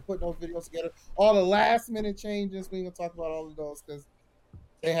videos and putting those videos together, all the last minute changes. We ain't gonna talk about all of those because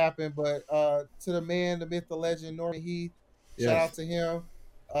they happened. But to the man, the myth, the legend, Norman Heath, shout out to him.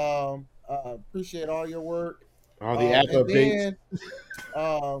 Appreciate all your work. All the app updates. Then,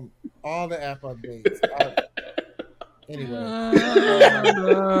 all the app updates. Anyway.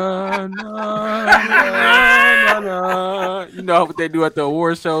 You know what they do at the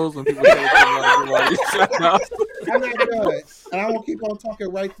award shows when people say I'm not done. And I won't keep on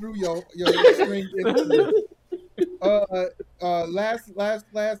talking right through your string. Last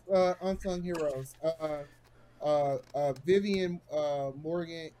unsung heroes. Vivian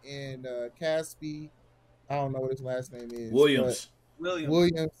Morgan and Caspi. I don't know what his last name is. Williams.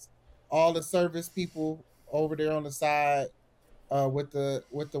 All the service people over there on the side with the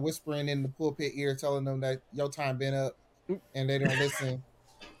whispering in the pulpit ear telling them that your time been up and they don't listen.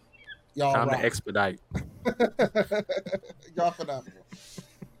 Y'all time rock. to expedite. Y'all phenomenal.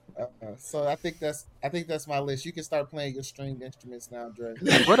 So I think that's my list. You can start playing your stringed instruments now, Dre.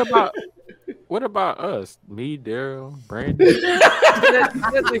 What about us? Me, Daryl, Brandon.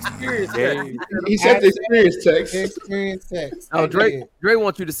 That's experience. He said the experience text. Experience text. Oh, Dre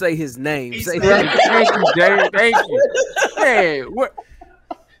wants you to say his name. Say Thank you, Jay. Thank you. Hey, what?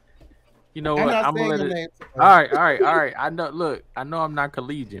 You know what? I'm gonna let it. All right. I know I'm not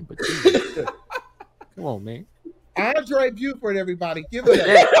collegian, but come on, man. Andre Buford, everybody, give it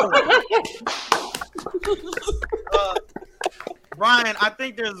up. Brian, I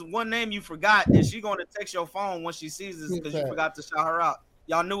think there's one name you forgot. Is she going to text your phone when she sees this because you forgot to shout her out?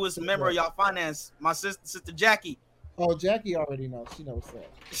 Y'all newest member of y'all finance, my sister Jackie. Oh, Jackie already knows. She knows that.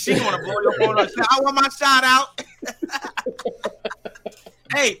 She going to blow your phone up. I want my shout out.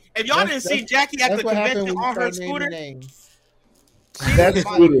 Hey, if y'all didn't see Jackie at the convention on her scooter, that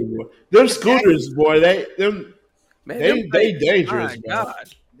scooter, boy. Them scooters, boy. They dangerous, man. God.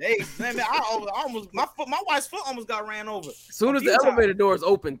 Man, my wife's foot almost got ran over. As soon as the elevator doors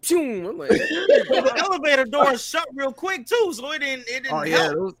open, boom, I'm like, the elevator doors shut real quick too, so it didn't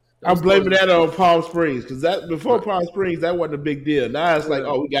help. I'm blaming that on Palm Springs because before Palm Springs that wasn't a big deal. Now it's like,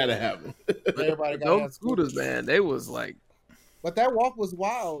 we gotta have them. Everybody got those scooters, man. They was like, but that walk was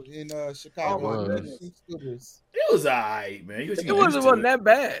wild in Chicago. It was alright, man. It wasn't that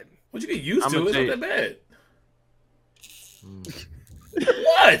bad. What you get used to? It's not that bad.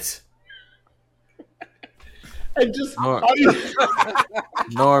 What? And just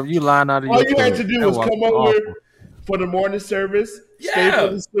Norm, you lying out of your all you had to do was come over for the morning service, stay for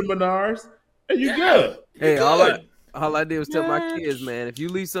the seminars, and you good. Hey, all I did was tell my kids, man, if you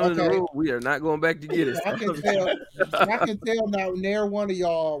leave something in the room, we are not going back to get it. I can tell now. Near one of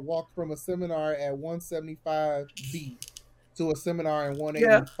y'all walked from a seminar at 175B to a seminar in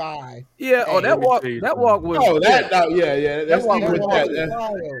 185. Yeah. Oh, that walk was. Oh, that yeah. That's even with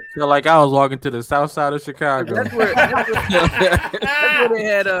that. Feel like I was walking to the south side of Chicago. That's where they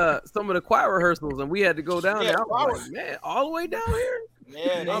had some of the choir rehearsals, and we had to go down there. I was like, man, all the way down here.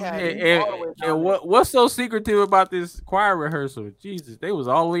 Yeah, they and what's so secretive about this choir rehearsal? Jesus, they was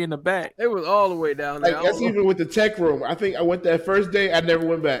all the way in the back. They was all the way down there. Like, that's even with the tech room. I think I went that first day. I never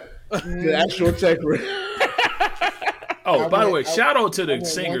went back to the actual tech room. Oh, by the way, shout out to the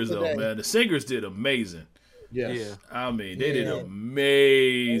singers though, man. The singers did amazing. Yes. Yeah. I mean, they did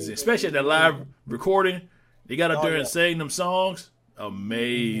amazing, especially at the live recording. They got up there and sang them songs.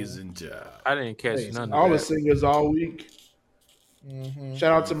 Amazing job. I didn't catch none of all that. the singers all week. Mm-hmm.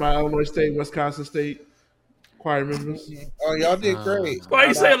 Shout out to my Illinois State, Wisconsin State choir members. Oh, y'all did great. Why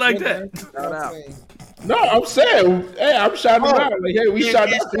you say it like that? No, I'm saying, hey, I'm shouting them out. Like, hey, we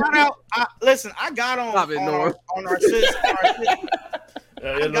shouting out. Listen, I got on our Illinois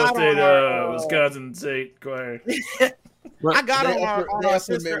State, Wisconsin State choir. I got They on upper our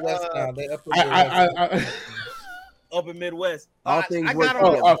sister Midwest now. They upper Midwest. upper Midwest. All things I work got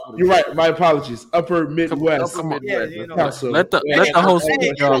on. Oh, you're right. My apologies. Upper Midwest. Upper Midwest. Yeah, you know. Council. Let the host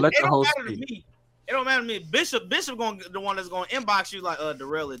speak, y'all. Let the host speak. It don't matter to me. Bishop going the one that's going to inbox you like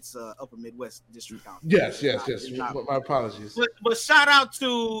Darrell. It's Upper Midwest District Council. Yes. My apologies. But shout out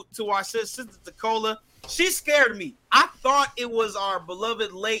to our sister Tacola. She scared me. I thought it was our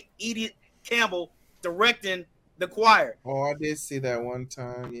beloved late Edith Campbell directing the choir. Oh, I did see that one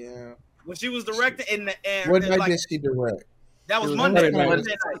time. Yeah. When she was directing, What night did she direct? That was Monday night.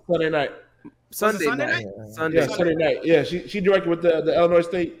 Sunday night. Sunday night. Yeah, Sunday night. Yeah, she directed with the Illinois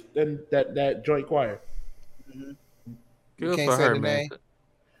State and that joint choir. Mm-hmm. Good for her, man.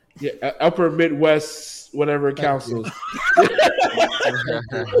 Yeah, Upper Midwest, whatever councils.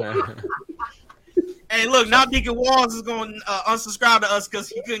 Hey, look, now Deacon Walls is going to unsubscribe to us because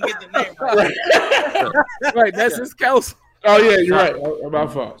he couldn't get the name right. Right, that's his council. Oh yeah, you're right. My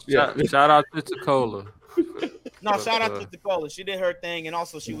fault. Yeah. Shout out to Tacola. No, shout out to Tacola. She did her thing, and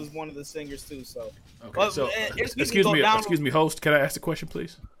also she was one of the singers too. So, excuse me, host. Can I ask a question,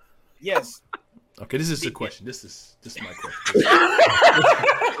 please? Yes. Okay, this is the question. This is my question.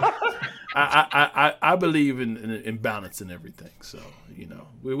 I believe in balance and everything. So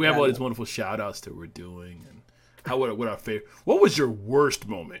we have all these wonderful shout outs that we're doing, and what our favorite. What was your worst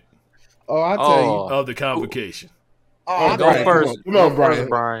moment? Oh, I'll tell you. Of the convocation. Oh, go first. Come on,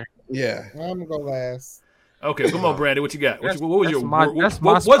 Brian. Yeah, I'm gonna go last. Okay, come on, Brandon. What you got? What was your what's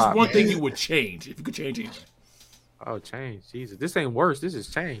one thing you would change if you could change anything? Oh, change. Jesus. This ain't worse. This is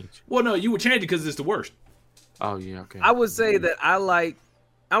change. Well, no, you would change it because it's the worst. Oh, yeah, okay. I would say that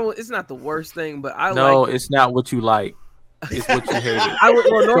it's not the worst thing, but No, it's not what you like. It's what you hate.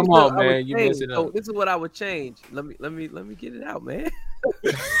 Come on, man. You mess it up. This is what I would change. Let me get it out, man.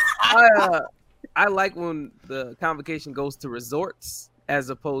 I like when the convocation goes to resorts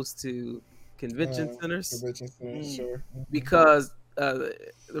as opposed to convention centers. Convention centers, sure. Because the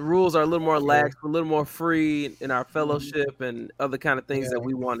rules are a little more lax, a little more free in our fellowship and other kind of things that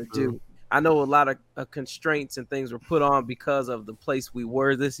we want to do. I know a lot of constraints and things were put on because of the place we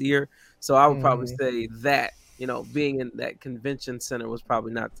were this year. So I would probably say that, being in that convention center was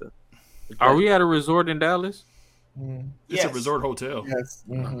probably not the Are we at a resort in Dallas? It's a resort hotel. Yes.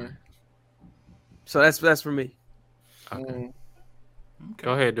 Mm-hmm. So that's for me. Okay.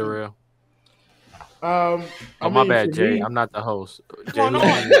 Go ahead, Darrell. My bad, Jay. I'm not the host. Jay, on. All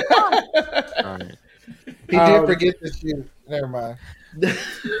right. He did forget to shoot. Never mind.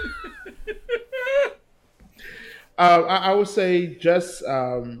 I would say just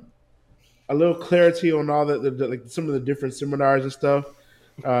a little clarity on all like some of the different seminars and stuff.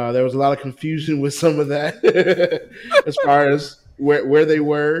 There was a lot of confusion with some of that as far as where they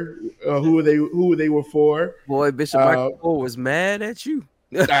were, who they were for. Boy, Bishop Michael was mad at you.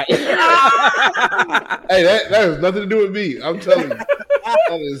 Hey, that has nothing to do with me. I'm telling you,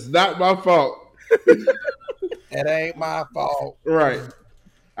 that is not my fault. It ain't my fault. Right.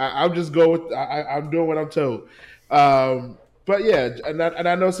 I'm just going with. I'm doing what I'm told. But yeah, and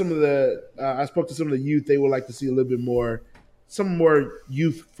I know some of the. I spoke to some of the youth. They would like to see a little bit more, some more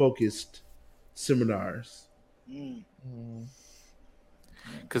youth focused seminars.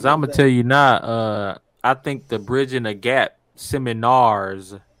 Because I'm gonna tell you now. I think the Bridging the Gap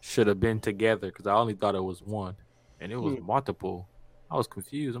seminars should have been together because I only thought it was one, and it was multiple. I was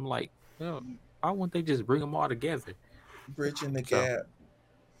confused. I'm like, why wouldn't they just bring them all together? Bridging the Gap.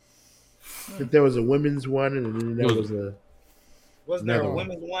 I think there was a women's one, and then there was a. Was there a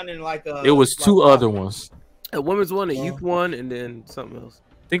women's one and like a? It was two other ones. A women's one, a youth one, and then something else.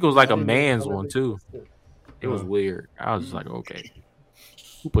 I think it was like a man's one too. It was weird. I was just like, okay,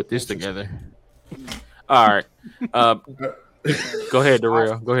 who put this together? All right. Go ahead,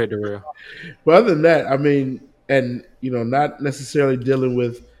 Darrell. But other than that, I mean, and not necessarily dealing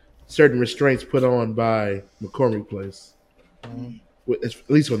with certain restraints put on by McCormick Place, at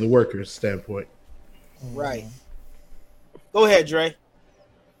least from the workers' standpoint. Right. Go ahead, Dre.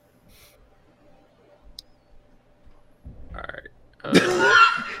 All right.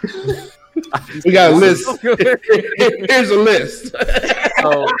 We got a list. Here's a list.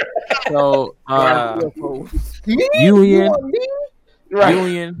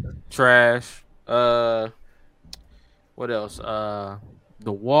 Union, trash. What else?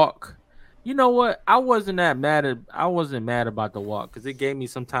 The walk. You know what? I wasn't mad about the walk because it gave me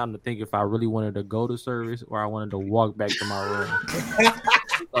some time to think if I really wanted to go to service or I wanted to walk back to my room.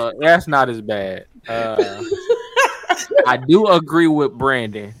 That's not as bad. I do agree with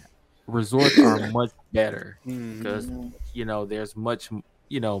Brandon. Resorts are much better because there's much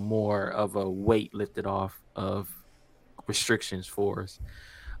more of a weight lifted off of restrictions for us.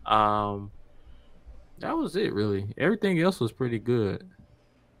 That was it, really. Everything else was pretty good.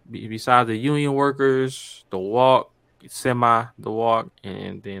 Besides the union workers, the walk, the walk,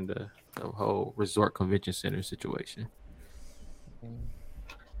 and then the whole resort convention center situation.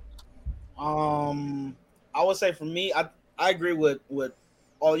 I would say for me, I agree with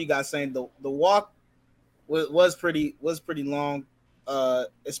all you guys saying. The walk was pretty long,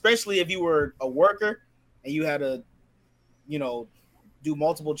 especially if you were a worker and you had to, do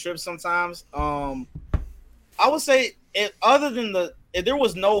multiple trips sometimes. I would say other than if there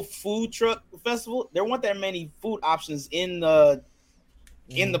was no food truck festival, there weren't that many food options in the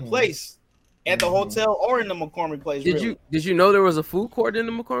place at the hotel or in the McCormick place. Did you know there was a food court in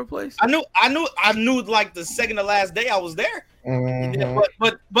the McCormick place? I knew like the second to last day I was there.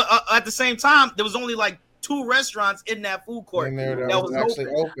 But at the same time, there was only like 2 restaurants in that food court that was actually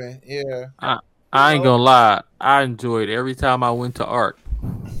open. Yeah. I ain't gonna lie. I enjoyed every time I went to Arc.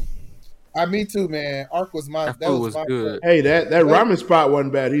 Me too, man. Arc was my. That was good. Favorite. Hey, that ramen spot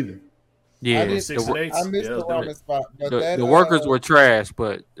wasn't bad either. Yeah, I missed the ramen spot. But the workers were trash,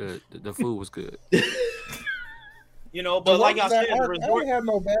 but the food was good. But like I said, I didn't have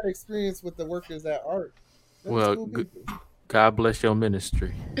no bad experience with the workers at Arc. Well, God bless your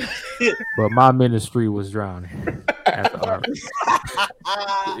ministry, but my ministry was drowning at the Arc.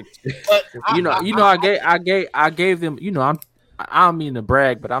 I gave them. I don't mean to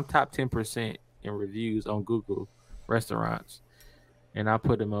brag, but I'm top 10% in reviews on Google restaurants, and I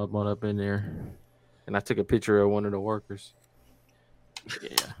put them up in there, and I took a picture of one of the workers.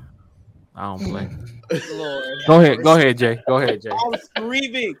 Yeah, I don't play. Lord. Go ahead, Jay. I was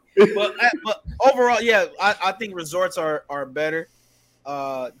screaming, but overall, yeah, I think resorts are better,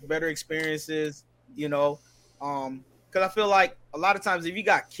 better experiences. Because I feel like a lot of times if you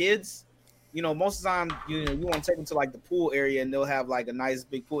got kids, most of the time, you want to take them to like the pool area and they'll have like a nice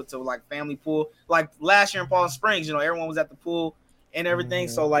big pool to like family pool. Like last year in Palm Springs, everyone was at the pool and everything.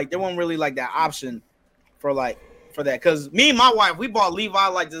 So like there wasn't really like that option for that. Cause me and my wife, we bought Levi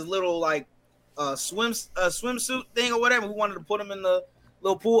like this little like swimsuit thing or whatever. We wanted to put him in the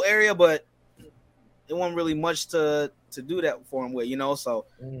little pool area, but it wasn't really much to do that for him with, So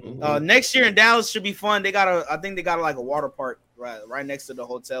next year in Dallas should be fun. I think they got like a water park right next to the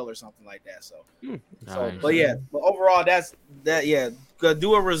hotel or something like that. So, nice. But overall, that's that. Yeah,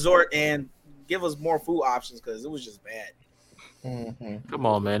 do a resort and give us more food options because it was just bad. Come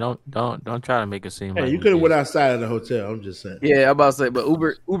on, man! Don't try to make it seem. Hey, like you could have went outside of the hotel. I'm just saying. Yeah, I'm about to say, but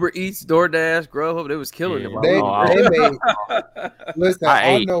Uber Eats, DoorDash, Grubhub, they was killing them. They made. Listen,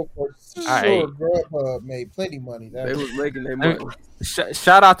 I know for sure Grubhub made plenty money. They was making their money.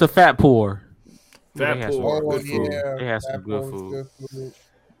 Shout out to Fat Poor. Fat Poor. They had some good food.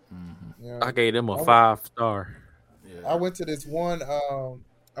 Yeah. I gave them a 5-star. Yeah. I went to this one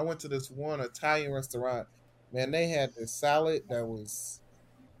Italian restaurant. Man, they had this salad that was,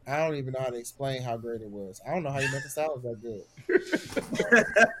 I don't even know how to explain how great it was. I don't know how you make a salad that good.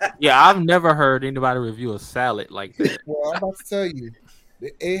 Yeah, I've never heard anybody review a salad like that. Well, I'm about to tell you,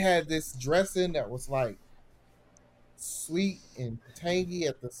 it had this dressing that was like sweet and tangy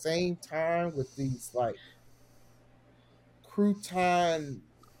at the same time with these like crouton.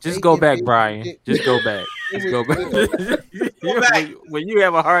 Just go back, Brian. Just go back. Just go back. When you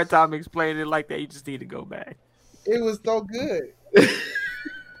have a hard time explaining it like that, you just need to go back. It was so good.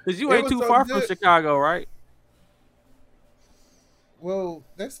 Because you ain't too far from Chicago, right? Well,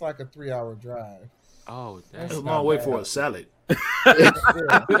 that's like a 3-hour drive. Oh, that's a long way for a salad. Unless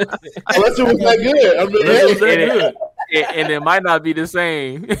it was that good. I mean, it was that good. And it might not be the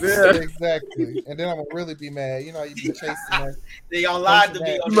same. Yeah, exactly. And then I'm gonna really be mad. You've been chasing that. Y'all lied to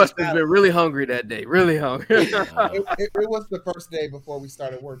me. You must have been really hungry that day. Really hungry. It was the first day before we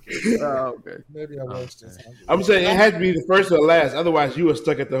started working. Oh, okay. Maybe I was just hungry. I'm saying it had to be the first or the last. Otherwise, you were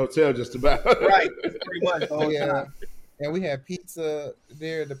stuck at the hotel just about. Right. Pretty much. Yeah. And we had pizza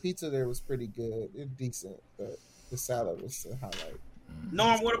there. The pizza there was pretty good. It was decent, but the salad was the highlight.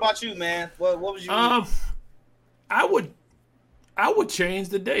 Norm, what about you, man? What was you? I would change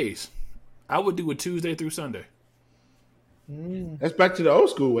the days. I would do a Tuesday through Sunday. That's back to the old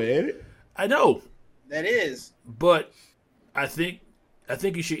school way, ain't it? I know. That is. But I think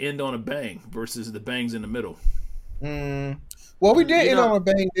you should end on a bang versus the bangs in the middle. Well, we did end on a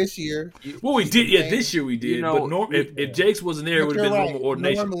bang this year. Well, we did. Yeah, this year we did. But if Jake's wasn't there, it would have been normal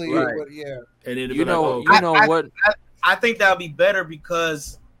ordination. Normally, right. Yeah. And then I think that would be better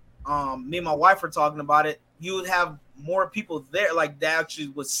because me and my wife were talking about it. You would have more people there, like that actually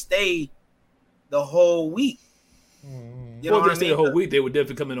would stay the whole week. You know, if they stay the whole week, they would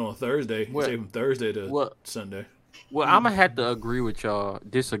definitely come in on a Thursday. Say from Thursday to Sunday. Well, I'm gonna have to agree with y'all.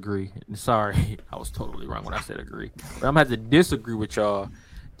 Disagree. Sorry, I was totally wrong when I said agree. But I'm gonna have to disagree with y'all,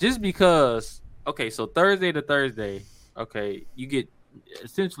 just because. Okay, so Thursday to Thursday. Okay, you get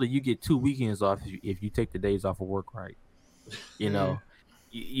 2 weekends off if you take the days off of work, right? You know,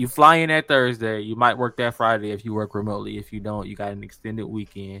 you fly in that Thursday. You might work that Friday if you work remotely. If you don't, you got an extended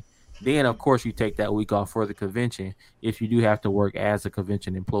weekend. Then, of course, you take that week off for the convention. If you do have to work as a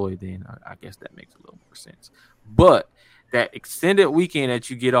convention employee, then I guess that makes a little more sense. But that extended weekend that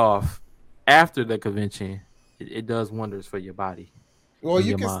you get off after the convention, it does wonders for your body. Well,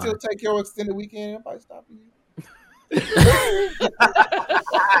 you can still take your extended weekend. Nobody stopping you. Yeah,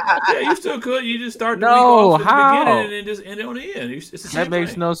 you still could. You just start the week off at the beginning and then just end it on the end. That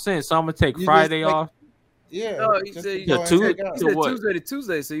makes no sense. So I'm gonna take Friday off. Yeah. No, he said Tuesday to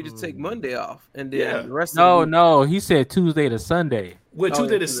Tuesday, so you just take Monday off and then the rest of the week. No, he said Tuesday to Sunday. Well,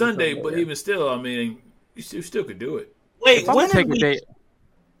 Tuesday to Sunday, but even still, I mean, you still could do it. Wait, if I'm gonna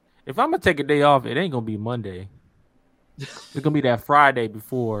take a day off, it ain't gonna be Monday. It's gonna be that Friday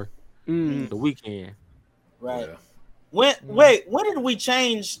before the weekend. Right. Yeah. When did we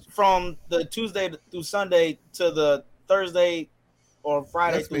change from the Tuesday through Sunday to the Thursday or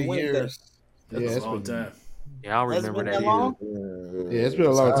Friday through Wednesday? Years. That's a long time. Yeah, I remember that. Long? Yeah, it's been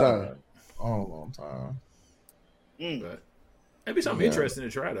a long time. A long time. But that'd be something interesting to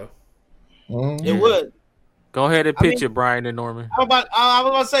try, though. It would. Go ahead and pitch it, Brian and Norman. I was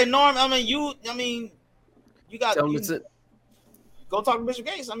about to say, Norm. You got. Go talk to Bishop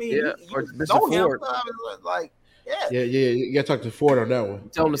Gates. I mean, or you Bishop know him. Ford. Like, Yeah. You gotta talk to Ford on that one.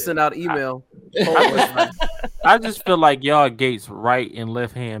 Tell him to send out an email. I just feel like y'all Gates' right and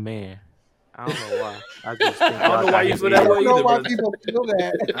left hand man. I don't know why. I don't know why you feel that way either, brother. People feel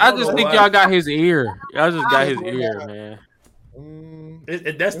that. I just think y'all got his ear. Y'all just got his ear, man.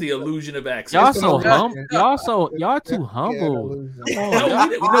 That's the illusion of access. Y'all so humble. Y'all too humble. We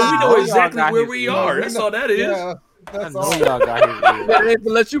know exactly where we are. That's all that is. Yeah, I know y'all got his ear. They ain't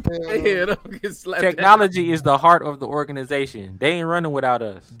gonna let you put your head up. Technology is the heart of the organization. They ain't running without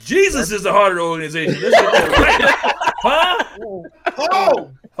us. Jesus is the heart of the organization. Let's get that right. Huh?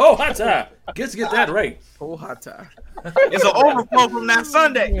 Oh, hot tie. Get that right. Oh, hot tie. It's an overflow from that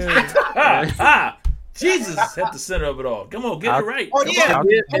Sunday. Jesus at the center of it all. Come on, get it right. Oh yeah,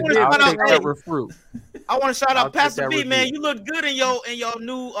 I want to shout out Pastor B, man. You look good in your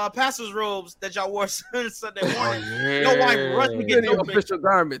new pastor's robes that y'all wore Sunday morning. Your wife rushed to get your official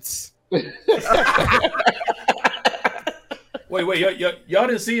garments. Wait, y'all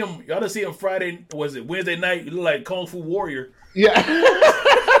didn't see him. Y'all didn't see him Friday. Was it Wednesday night? You look like Kung Fu Warrior. Yeah.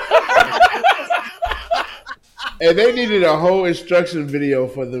 And they needed a whole instruction video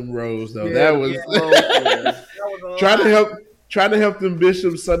for them robes, though. That was trying to help them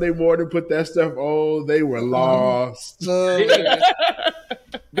bishops Sunday morning put that stuff on. They were lost. Didn't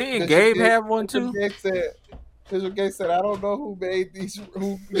Gabe have one too? Bishop Gates said, "I don't know who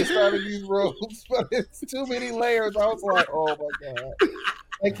started these robes, but it's too many layers." I was like, "Oh my god!"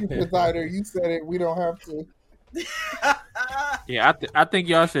 Thank you, presider. You said it. We don't have to. Yeah, I think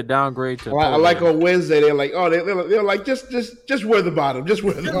y'all should downgrade to. I like on Wednesday, they're like, they're like, just wear the bottom, just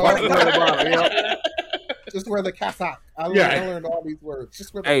wear the bottom. Just wear the cassock. I learned all these words.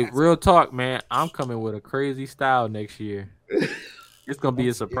 Just wear the cassock. Real talk, man. I'm coming with a crazy style next year. It's gonna be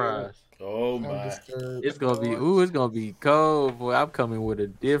a surprise. Oh my! It's gonna be cold, boy. I'm coming with a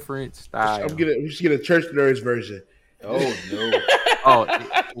different style. We should get a church nerds version. Oh no!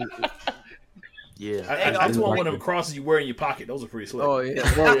 Yeah, I just want one of them crosses you wear in your pocket. Those are pretty slick. Oh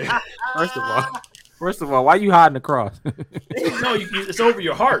yeah. First of all, why you hiding the cross? No, it's over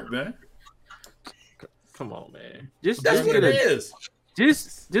your heart, man. Come on, man. That's what it is.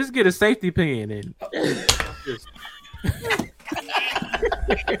 Just get a safety pin and.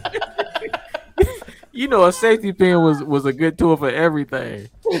 You know, a safety pin was a good tool for everything.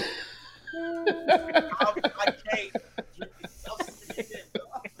 I can't.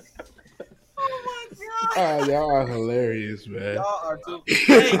 Oh, y'all are hilarious, man. Y'all are too.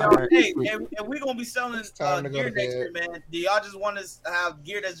 Hey, and we're gonna be selling gear next year, man. Do y'all just want to have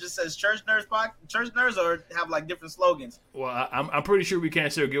gear that just says Church Nerds, or have like different slogans? Well, I'm pretty sure we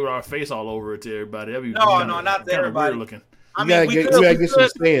can't still get our face all over it to everybody. That'd be not to everybody. Looking. We gotta get some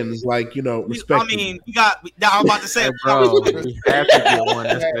stands, like, respect. I mean, I was about to say, bro, we have to get one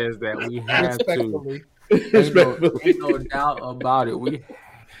that says that. We have to. Ain't no doubt about it. We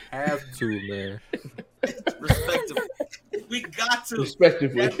have to, man. Respectively, we got to.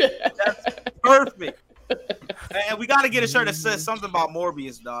 Respectively, that's perfect. And we got to get a shirt that says something about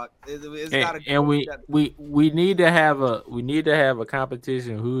Morbius, dog. We need to have a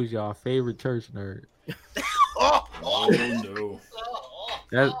competition. Who's your favorite church nerd? Oh, Oh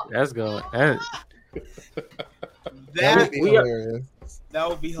no. That's going. That would be hilarious. That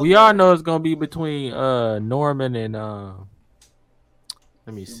would be hilarious. We all know it's gonna be between Norman and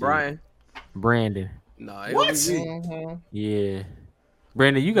let me see, Brandon. No, What? Yeah,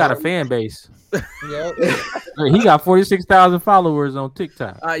 Brandon, you got a fan base. Yep. He got 46,000 followers on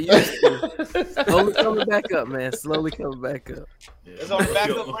TikTok. Slowly coming back up, man. Slowly coming back up. Yeah. It's on the back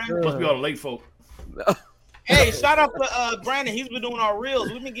up, Brandon. Must be all the late folk. Hey, shout out to Brandon. He's been doing our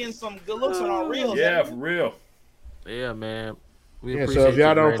reels. We've been getting some good looks on our reels. Yeah, for real. Yeah, man. We Yeah, so appreciate if y'all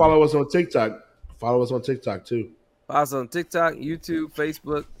you, don't Brandon. follow us on TikTok, follow us on TikTok too. Follow us on TikTok, YouTube,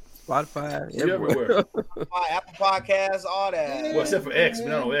 Facebook, Spotify, Everywhere. Apple Podcasts, all that. Well, except for X. We're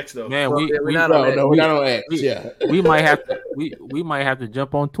not on X though. Man, we're not No, on we're not on X. Yeah. we might have to we might have to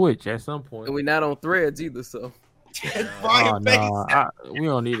jump on Twitch at some point. and we're not on Threads either. So Fire face. We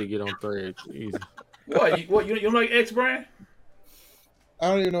don't need to get on Threads. Easy. What? You don't like X, Brian? I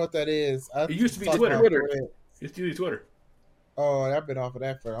don't even know what that is. It used to be talked Twitter. about Twitter. It's usually Twitter. Oh, I've been off of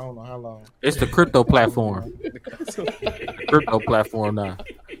that for I don't know how long. It's the crypto platform. Crypto platform now.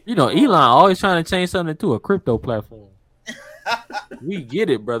 You know, Elon always trying to change something to a crypto platform. We get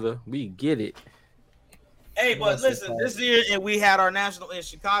it, brother. We get it. Hey, but listen, this year and we had our national in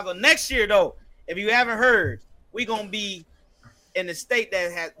Chicago. Next year, though, if you haven't heard, we're gonna be in the state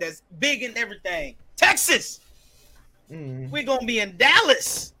that's big in everything. Texas. We're gonna be in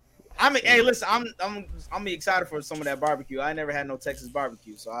Dallas. Hey, listen, I'm excited for some of that barbecue. I never had no Texas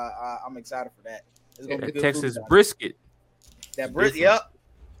barbecue, so I'm excited for that. It's gonna be good Texas food brisket. That brisket, yep.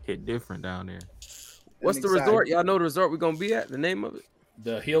 Hit different down there. what's the resort? Y'all know the resort we're gonna be at? The name of it?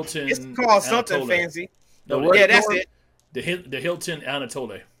 The Hilton. It's called something Anatole. fancy. No, Yeah, that's it. The Hilton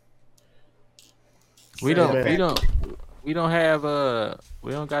Anatole. We don't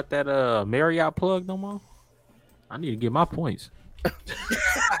got that Marriott plug no more. I need to get my points.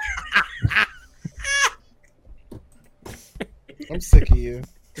 I'm sick of you.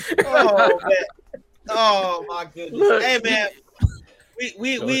 Oh man. Oh my goodness. Hey man.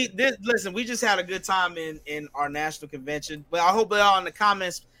 Listen, we just had a good time in our national convention. But I hope y'all in the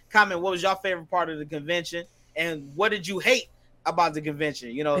comment what was your favorite part of the convention and what did you hate about the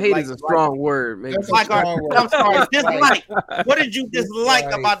convention? You know, hate is a strong word, maybe. That's a strong word. I'm sorry, dislike. What did you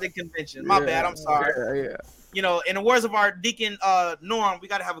dislike about the convention? My bad, I'm sorry. Yeah. You know, in the words of our Deacon Norm, we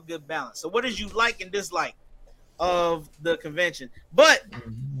got to have a good balance. So what did you like and dislike of the convention? But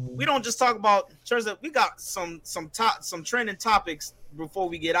we don't just talk about church. We got some trending topics before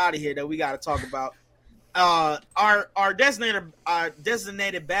we get out of here that we got to talk about. Our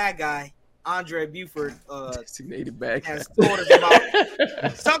designated bad guy, Andre Buford, Designated bad guy, has told us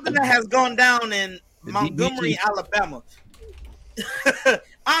about something that has gone down in Montgomery, Alabama.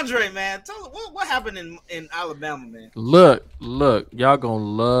 Andre, man, tell us what happened in Alabama, man. Look, y'all gonna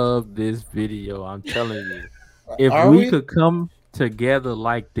love this video. I'm telling you. If we could come together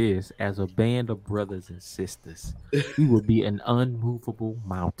like this as a band of brothers and sisters, we would be an unmovable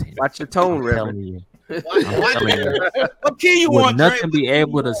mountain. Watch your tone, I'm Reverend. telling you. What key you Would want, nothing Dre? be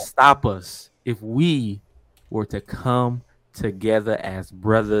able to stop us if we were to come together as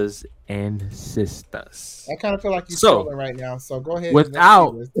brothers and sisters. I kind of feel like you're So, trolling right now. So go ahead.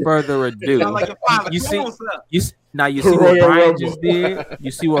 Without further ado, Sound like a father. you Come see, on, sir. you see what Brian just did.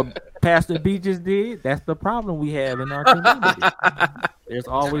 You see what Pastor B just did. That's the problem we have in our community. There's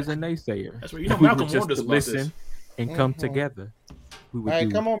always a naysayer. That's what you know. If we Malcolm were just warned us to about listen this. and come together, we would All right,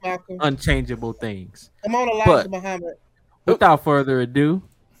 do come on, Malcolm. unchangeable things. Come on, Elijah But- Muhammad. Without further ado,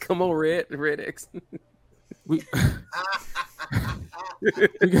 Come on, Red X. we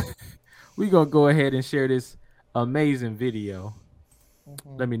we gonna go ahead and share this amazing video.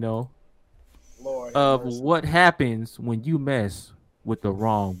 Let me know Lord, of have mercy. what happens when you mess with the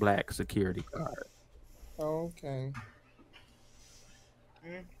wrong black security guard. Okay.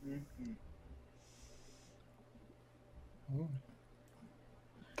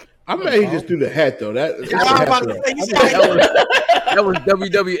 I may just do the hat though. That's Yeah, I was about to say, you said That was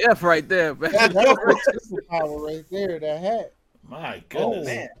WWF right there, man. That's a superpower right there. That hat. My Oh, goodness.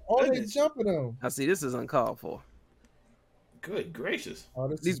 man. Oh, they Goodness. jumping him. I see. This is uncalled for. Good gracious. Oh,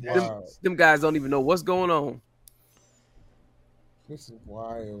 this These is wild. them guys don't even know what's going on. This is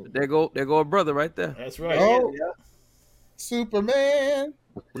wild. There go a brother right there. That's right. Oh, Yeah. Superman.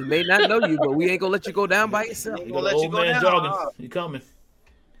 We may not know you, but we ain't gonna let you go down by yourself. Ain't You gonna got let an you old go man down. jogging. You coming?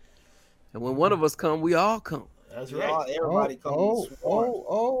 And when one of us come, we all come. That's Yeah, right. everybody Oh, comes.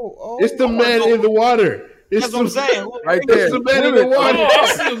 oh. It's the man in the water. It's That's what I'm saying. Right It's there. the man in the Oh, water. I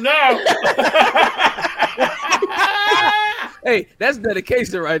see him now. Hey, that's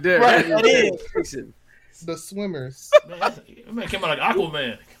dedication right there. Right, That it is. dedication. the swimmers. Man came out like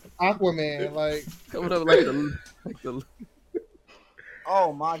Aquaman. Aquaman, like coming up like the.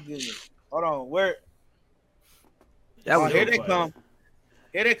 Oh my goodness! Hold on, where? That was Here they come.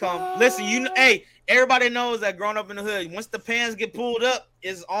 Here they come. Listen, hey, everybody knows that growing up in the hood, once the pants get pulled up,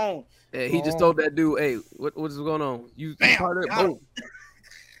 it's on. Yeah, he just told that dude, "Hey, what's going on? You part of it?" Boom.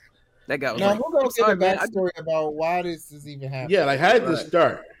 That guy was now like, we're gonna get a backstory about why this is even happening. Yeah, like how did this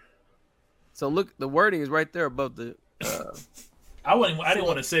start? So look, the wording is right there above the. I didn't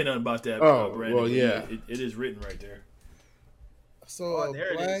want to say nothing about that. Brandon, well, yeah, it is written right there. So a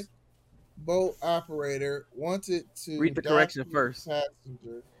black boat operator wanted to read the correction first.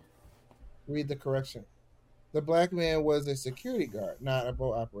 Passenger. Read the correction. The black man was a security guard, not a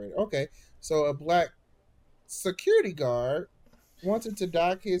boat operator. Okay, so a black security guard wanted to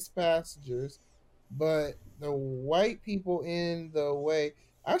dock his passengers, but the white people in the way.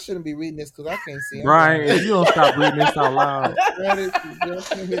 I shouldn't be reading this because I can't see. Brian, if you don't stop reading this out loud. That is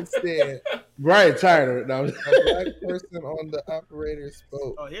suggesting instead. Brian tired of it now. A black person on the operator's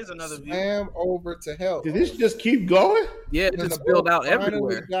boat. Oh, here's another view. Swam over to help. Did this just keep going? Yeah, it just spilled out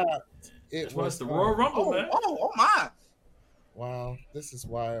everywhere. It was the Royal Rumble, man. Oh my! Wow, this is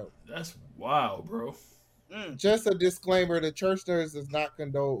wild. That's wild, bro. Just a disclaimer: the church nurse does not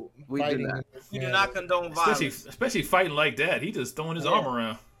condone fighting. We do not condone violence, especially fighting like that. He just throwing his arm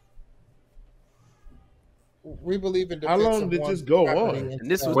around. We believe in. How long did this go on? And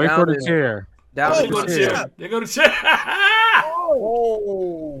this was wait for the chair. Down the chair. They go to chair.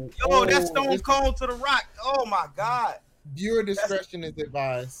 Yo, that's Stone Cold to the Rock. Oh my God! Viewer discretion is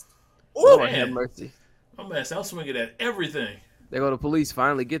advised. Oh, man. Have mercy. Oh man, I'm swinging at everything. They go to police.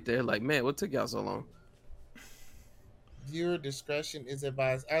 Finally get there. Like, man, what took y'all so long? Viewer discretion is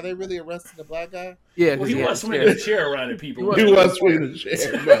advised. Are they really arresting the black guy? Yeah, well, he was swinging the chair around at people. He was swinging the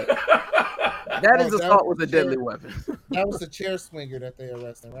chair. But... that is assault with a deadly weapon. That was the chair swinger that they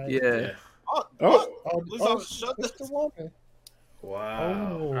arrested, right? Yeah. Shut the woman.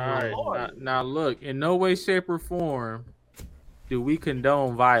 Wow. All right. Now look, in no way, shape, or form do we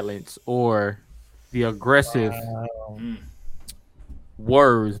condone violence or the aggressive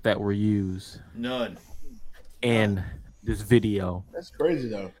words that were used. None. In this video. That's crazy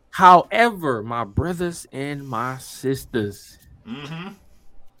though. However, my brothers and my sisters,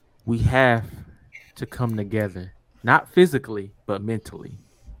 we have to come together, not physically, but mentally.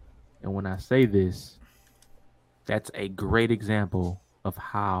 And when I say this, that's a great example of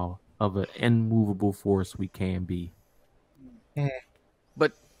how of an immovable force we can be.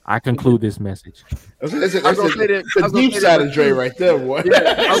 But I conclude this message. That's the deep side of Dre right there, boy.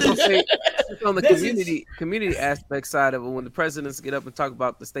 Yeah, I was gonna say, on the community aspect side of it, when the presidents get up and talk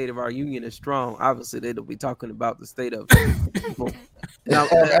about the state of our union is strong, obviously they'll be talking about the state of people. Now,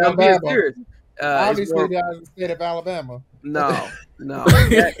 I'm being serious. Obviously, the state of Alabama. No.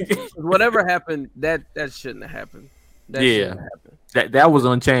 Whatever happened, that shouldn't have happened. That was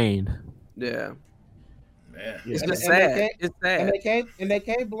unchained. Yeah. Man. It's just sad. It's sad. And they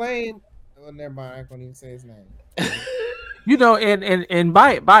can't blame. Well, never mind. I can't even say his name. You know, and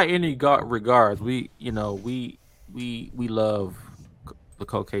by any regards, we love the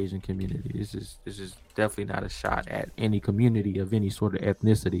Caucasian community. This is definitely not a shot at any community of any sort of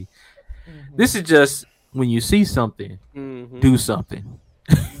ethnicity. This is just when you see something, do something.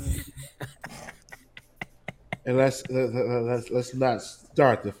 And let's not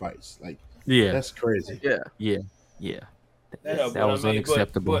start the fights. Like, that's crazy. Yeah. That was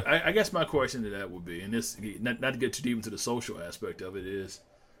unacceptable. But I guess my question to that would be, and this not to get too deep into the social aspect of it, is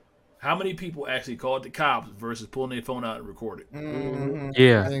how many people actually called the cops versus pulling their phone out and record it?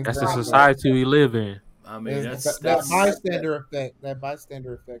 Yeah, that's the society we live in. I mean, that's bystander effect. That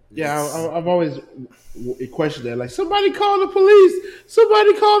bystander effect. Yeah, I've always questioned that. Like, somebody call the police.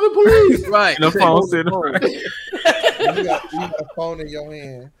 Somebody call the police. Right. The phone center. You got a phone in your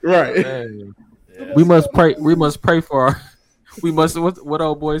hand. Right. Yeah. We must pray. We must pray for our. We must. What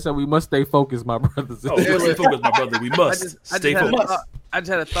old boy said? We must stay focused, my brothers. Oh, stay focused, my brother. We must stay focused. I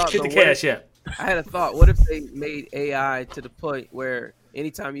just had a thought. Hit the cash app. I had a thought. What if they made AI to the point where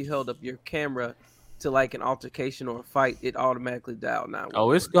anytime you held up your camera to like an altercation or a fight, it automatically dialed 911?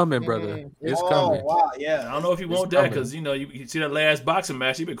 Oh, it's coming, brother. It's coming. Wow, yeah. I don't know if you want that because you see that last boxing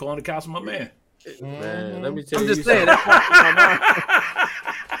match. You've been calling the cops on my man. Man, let me tell you. I'm just saying that's popping in my mind.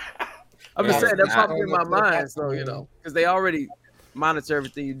 I'm just saying that's popping in my mind. So because they already monitor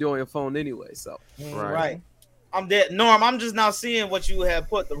everything you do on your phone anyway. So right. I'm dead. Norm, I'm just now seeing what you have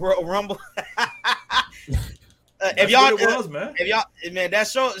put the Royal Rumble. if y'all, was, man. If y'all, man, that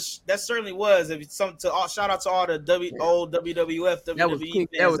certainly was. If it's something to shout out to all the old WWF, WWE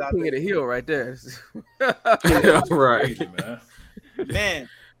that was King of the Hill right there. Right, Crazy, man.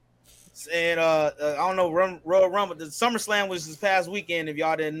 And I don't know, Royal Rumble. The SummerSlam was this past weekend. If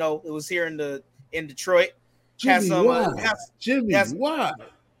y'all didn't know, it was here in Detroit. Jimmy, why? Why?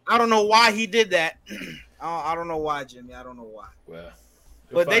 I don't know why he did that. I don't know why, Jimmy. I don't know why. Well,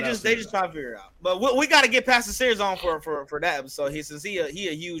 but they just try to figure it out. But we got to get Pastor Sears on for that episode. Since he a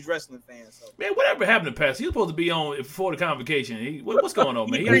huge wrestling fan. So man, whatever happened to Pastor? He was supposed to be on before the convocation. What's going on,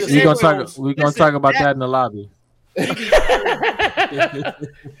 man? We're gonna talk about that in the lobby.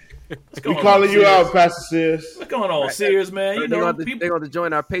 We calling you out, Pastor Sears. What's going on, Sears, man? You know, they're going to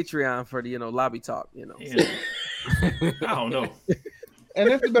join our Patreon for the lobby talk. Yeah. I don't know. And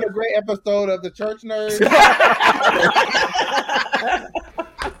this has been a great episode of the Church Nerds.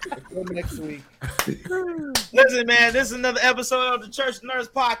 Until next week. Listen, man, this is another episode of the Church Nerds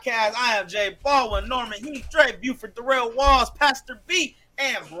Podcast. I am Jay Baldwin, Norman Heath, Dre Buford, Darrell Walls, Pastor B,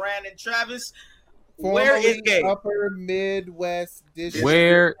 and Brandon Travis. Where is gay? Upper Midwest District.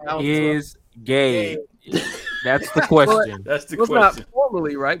 Where is gay? That's the question. That's the question. Not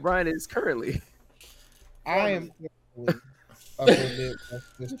formally, right? Brian is currently. I am formally Upper Midwest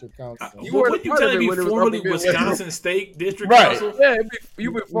District Council. What you telling me? Formerly Wisconsin State District Council? Yeah,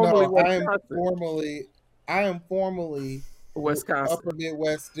 you were formerly Wisconsin. I am formally Wisconsin Upper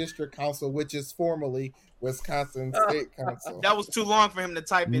Midwest District Council, which is formerly Wisconsin State Council. That was too long for him to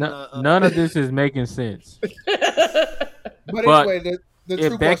type in. None of this is making sense. But anyway, the it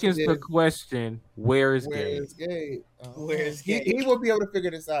true beckons question the question: Where is gay? Where is gay? He will be able to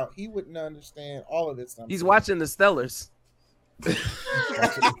figure this out. He wouldn't understand all of this. He's watching the Stellars.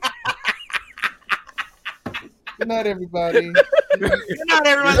 Good night, everybody. Good night,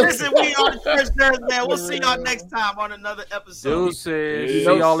 everybody. Listen, we on the Church Nerds, man. We'll see y'all next time on another episode. Deuces.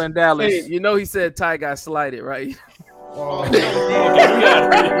 See y'all in Dallas. Hey, he said Ty got slighted, right? Oh.